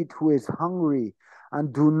street who is hungry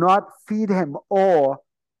and do not feed him or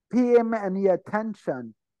pay him any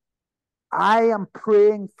attention, I am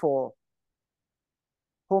praying for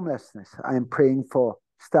homelessness. I am praying for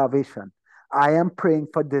starvation. I am praying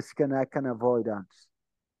for disconnect and avoidance.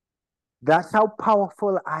 That's how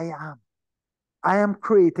powerful I am. I am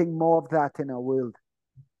creating more of that in our world.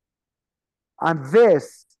 And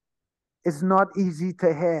this is not easy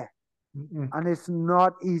to hear. And it's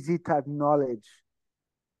not easy to acknowledge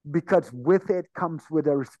because with it comes with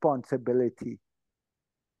a responsibility.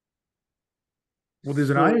 Well, there's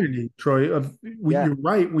an irony, Troy, of Yeah, you're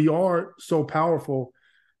right. We are so powerful,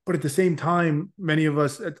 but at the same time, many of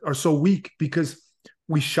us are so weak because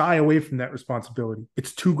we shy away from that responsibility.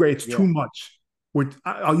 It's too great. It's too yeah, much.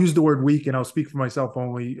 I'll use the word weak and I'll speak for myself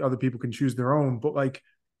only. Other people can choose their own. But like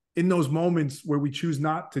in those moments where we choose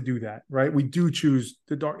not to do that, right? We do choose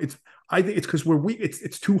the dark. I think it's because we're weak.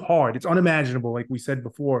 It's too hard. It's unimaginable, like we said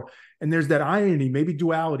before. And there's that irony, maybe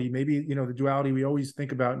duality, maybe the duality we always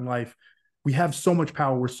think about in life. We have so much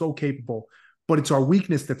power. We're so capable, but it's our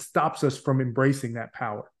weakness that stops us from embracing that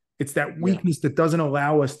power. It's that yeah, weakness that doesn't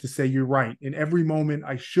allow us to say, you're right. In every moment,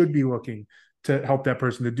 I should be looking to help that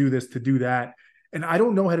person, to do this, to do that. And I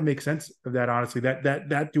don't know how to make sense of that, honestly.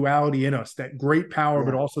 That duality in us, that great power,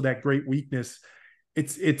 but yeah. also that great weakness.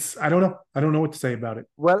 It's I don't know. I don't know what to say about it.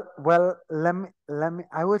 Well, let me.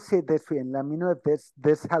 I would say this way, and let me know if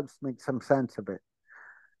this helps make some sense of it.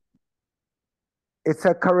 It's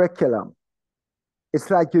a curriculum. It's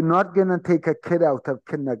like you're not gonna take a kid out of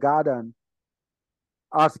kindergarten,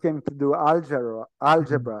 ask him to do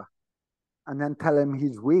algebra, and then tell him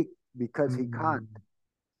he's weak because he can't. Mm-hmm.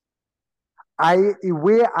 The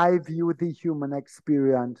way I view the human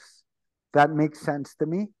experience that makes sense to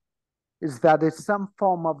me is that it's some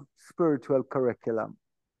form of spiritual curriculum.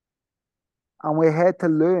 And we're here to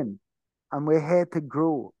learn and we're here to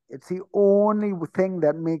grow. It's the only thing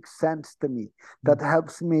that makes sense to me, that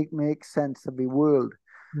helps make sense of the world.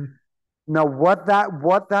 Mm-hmm. Now, what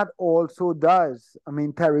that also does, I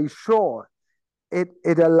mean, Terry, sure,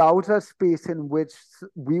 it allows a space in which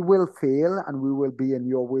we will fail and we will be, in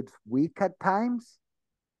your words, weak at times.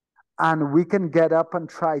 And we can get up and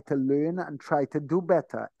try to learn and try to do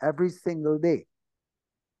better every single day.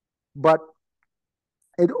 But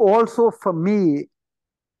it also, for me,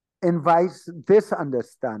 invites this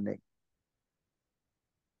understanding.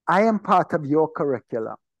 I am part of your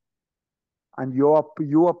curriculum and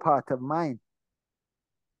you're part of mine.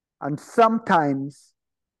 And sometimes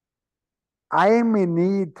I may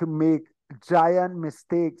need to make giant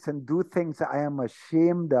mistakes and do things I am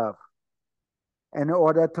ashamed of in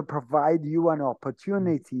order to provide you an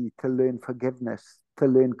opportunity to learn forgiveness, to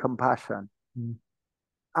learn compassion. Mm-hmm.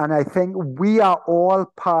 And I think we are all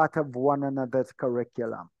part of one another's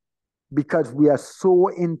curriculum because we are so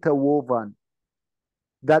interwoven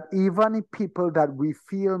that even people that we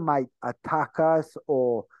feel might attack us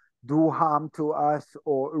or do harm to us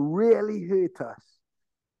or really hurt us,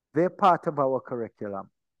 they're part of our curriculum.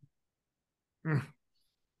 Mm.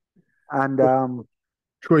 And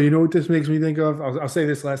Troy, you know what this makes me think of? I'll say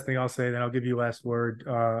this last thing I'll say, then I'll give you last word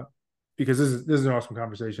because this is an awesome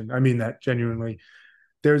conversation. I mean that genuinely.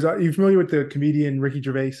 You familiar with the comedian Ricky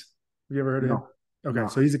Gervais? Have you ever heard of him? no, Okay, no.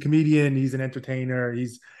 so he's a comedian. He's an entertainer.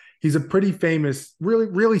 He's a pretty famous, really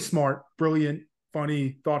really smart, brilliant,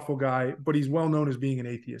 funny, thoughtful guy. But he's well known as being an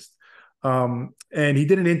atheist. And he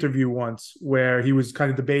did an interview once where he was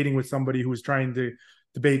kind of debating with somebody who was trying to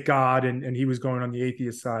debate God, and he was going on the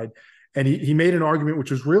atheist side. And he made an argument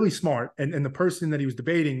which was really smart. And the person that he was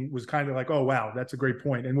debating was kind of like, oh, wow, that's a great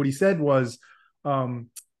point. And what he said was,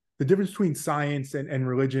 the difference between science and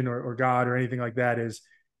religion or God or anything like that is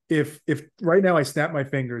if right now I snap my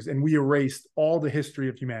fingers and we erased all the history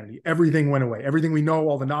of humanity, everything went away, everything we know,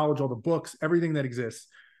 all the knowledge, all the books, everything that exists,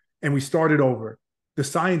 and we started over. the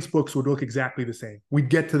science books would look exactly the same. We'd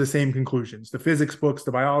get to the same conclusions. The physics books,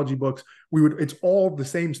 the biology books, it's all the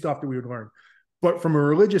same stuff that we would learn. But from a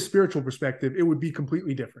religious, spiritual perspective, it would be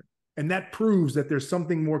completely different. And that proves that there's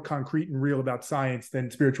something more concrete and real about science than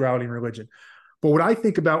spirituality and religion. But what I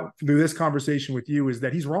think about through this conversation with you is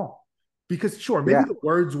that he's wrong. Because sure, maybe the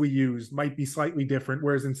words we use might be slightly different,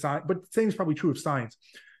 whereas in science, but the same is probably true of science.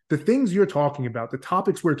 The things you're talking about, the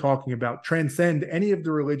topics we're talking about, transcend any of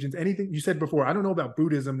the religions, anything you said before. I don't know about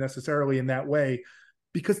Buddhism necessarily in that way,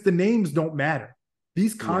 because the names don't matter.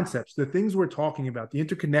 These concepts, the things we're talking about, the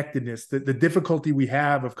interconnectedness, the difficulty we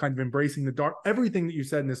have of kind of embracing the dark, everything that you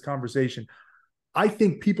said in this conversation, I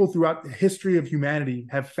think people throughout the history of humanity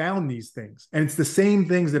have found these things. And it's the same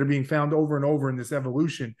things that are being found over and over in this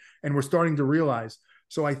evolution. And we're starting to realize.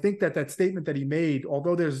 So I think that statement that he made,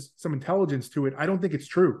 although there's some intelligence to it, I don't think it's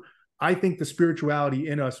true. I think the spirituality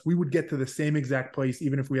in us, we would get to the same exact place,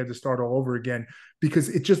 even if we had to start all over again, because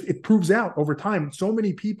it proves out over time. So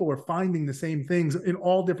many people are finding the same things in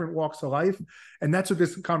all different walks of life. And that's what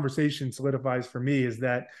this conversation solidifies for me, is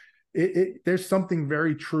that there's something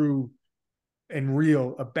very true and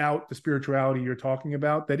real about the spirituality you're talking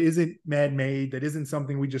about that isn't man-made, that isn't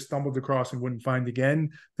something we just stumbled across and wouldn't find again.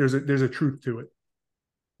 There's a truth to it.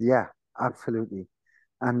 Yeah, absolutely.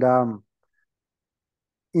 And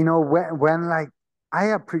when like, I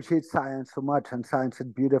appreciate science so much, and science is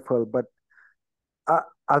beautiful, but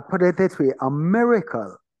I'll put it this way: a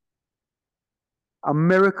miracle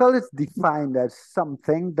is defined as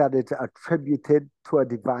something that is attributed to a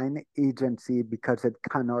divine agency because it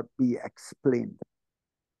cannot be explained.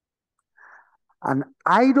 And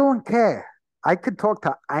I don't care. I could talk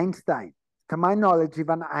to Einstein. To my knowledge,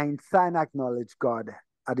 even Einstein acknowledged God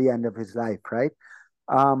at the end of his life, right?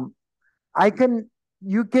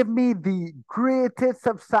 You give me the greatest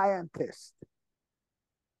of scientists,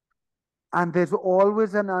 and there's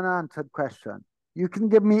always an unanswered question. You can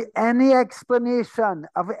give me any explanation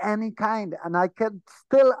of any kind, and I can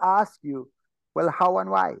still ask you, well, how and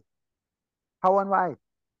why? How and why?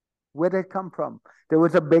 Where did it come from? There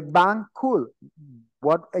was a big bang? Cool.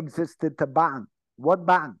 What existed to bang? What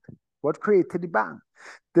banged? What created the bang?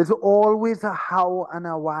 There's always a how and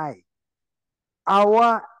a why.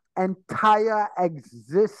 Our entire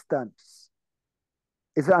existence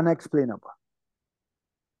is unexplainable.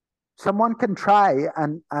 Someone can try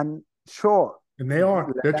and sure. And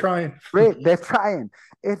they're trying. Great, they're trying.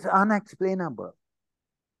 It's unexplainable.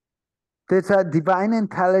 There's a divine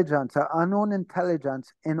intelligence, an unknown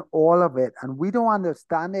intelligence in all of it, and we don't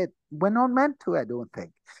understand it. We're not meant to, I don't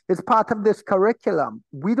think. It's part of this curriculum.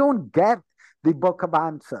 We don't get the book of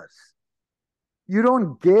answers. You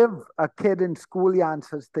don't give a kid in school the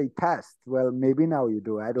answers they test. Well, maybe now you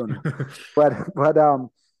do. I don't know. but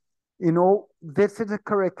this is a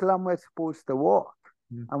curriculum we're supposed to walk.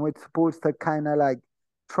 And we're supposed to kind of like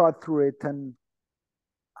trot through it and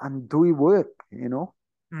do the work,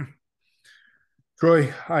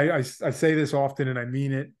 Troy, I say this often and I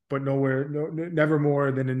mean it, but never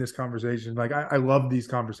more than in this conversation. Like I love these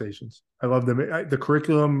conversations. I love them. The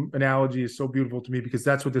curriculum analogy is so beautiful to me because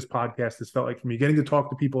that's what this podcast has felt like for me. Getting to talk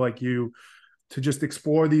to people like you, to just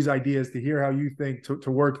explore these ideas, to hear how you think,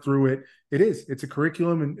 to work through it. It's a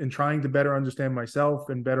curriculum and trying to better understand myself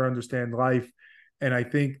and better understand life. And I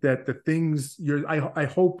think that the things I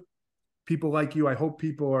hope people like you, I hope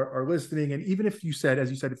people are listening. And even if you said,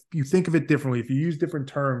 as you said, if you think of it differently, if you use different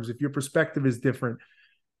terms, if your perspective is different,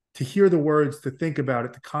 to hear the words, to think about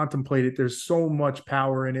it, to contemplate it, there's so much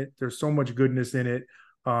power in it. There's so much goodness in it.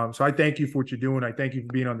 So I thank you for what you're doing. I thank you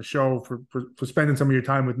for being on the show, for spending some of your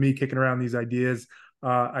time with me, kicking around these ideas.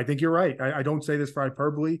 I think you're right. I don't say this for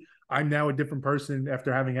hyperbole. I'm now a different person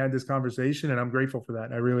after having had this conversation, and I'm grateful for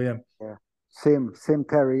that. I really am. Yeah. Same,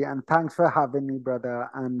 Terry. And thanks for having me, brother.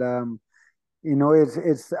 And,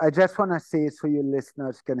 it's I just want to say so your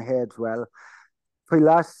listeners can hear as well. For the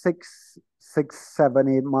last 6,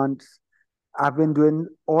 7, 8 months, I've been doing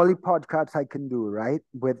all the podcasts I can do, right?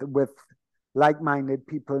 With like-minded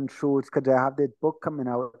people and shows, because I have this book coming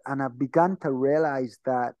out, and I've begun to realize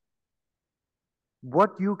that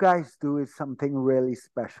what you guys do is something really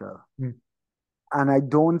special. And I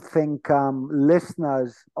don't think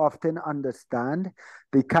listeners often understand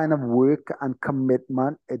the kind of work and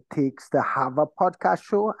commitment it takes to have a podcast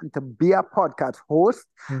show and to be a podcast host.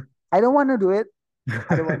 I don't want to do it.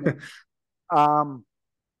 I don't want to.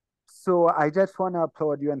 So I just want to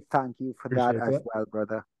applaud you and thank you for that as well,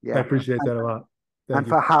 brother. Yeah, I appreciate that a lot. Thank you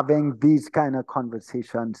for having these kind of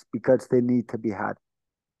conversations, because they need to be had.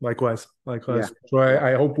 Likewise. Yeah. So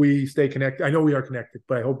I hope we stay connected. I know we are connected,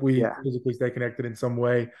 but I hope we physically stay connected in some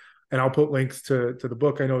way. And I'll put links to the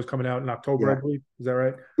book I know is coming out in October, Yeah. I believe. Is that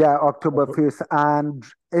right? Yeah, October 1st. And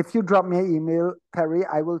if you drop me an email, Terry,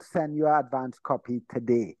 I will send you an advance copy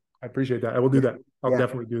today. I appreciate that. I will do that. I'll Yeah.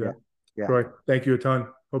 definitely do that. Yeah. Troy, thank you a ton.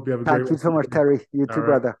 Hope you have a great Thank you so much, Terry. You too,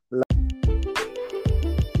 brother.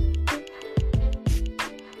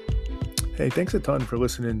 Hey, thanks a ton for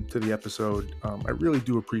listening to the episode. I really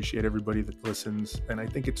do appreciate everybody that listens, and I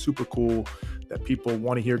think it's super cool that people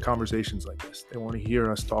want to hear conversations like this. They want to hear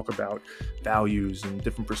us talk about values and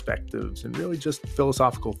different perspectives and really just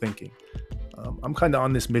philosophical thinking. I'm kind of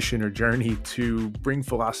on this mission or journey to bring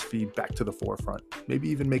philosophy back to the forefront, maybe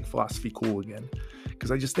even make philosophy cool again,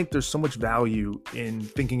 because I just think there's so much value in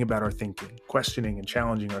thinking about our thinking, questioning and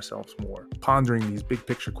challenging ourselves more, pondering these big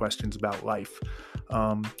picture questions about life.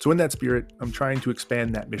 So in that spirit, I'm trying to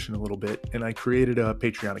expand that mission a little bit, and I created a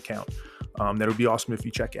Patreon account that would be awesome if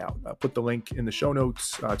you check out. I'll put the link in the show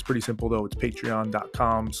notes. It's pretty simple though. It's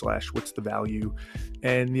patreon.com/what's-the-value.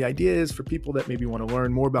 And the idea is for people that maybe want to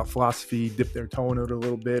learn more about philosophy, dip their toe in it a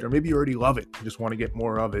little bit, or maybe you already love it and just want to get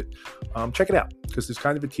more of it. Check it out, because there's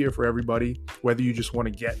kind of a tier for everybody, whether you just want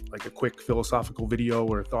to get like a quick philosophical video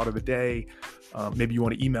or a thought of the day. Maybe you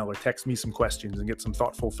want to email or text me some questions and get some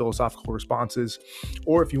thoughtful philosophical responses,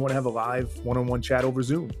 or if you want to have a live one-on-one chat over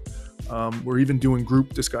Zoom. We're even doing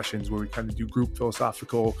group discussions where we kind of do group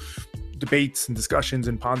philosophical debates and discussions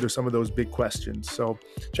and ponder some of those big questions. So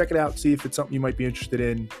check it out, see if it's something you might be interested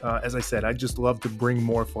in. As I said, I just love to bring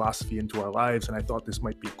more philosophy into our lives, and I thought this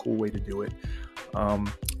might be a cool way to do it.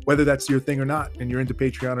 Whether that's your thing or not, and you're into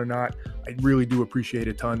Patreon or not, I really do appreciate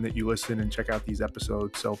a ton that you listen and check out these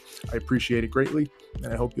episodes. So I appreciate it greatly,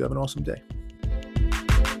 and I hope you have an awesome day.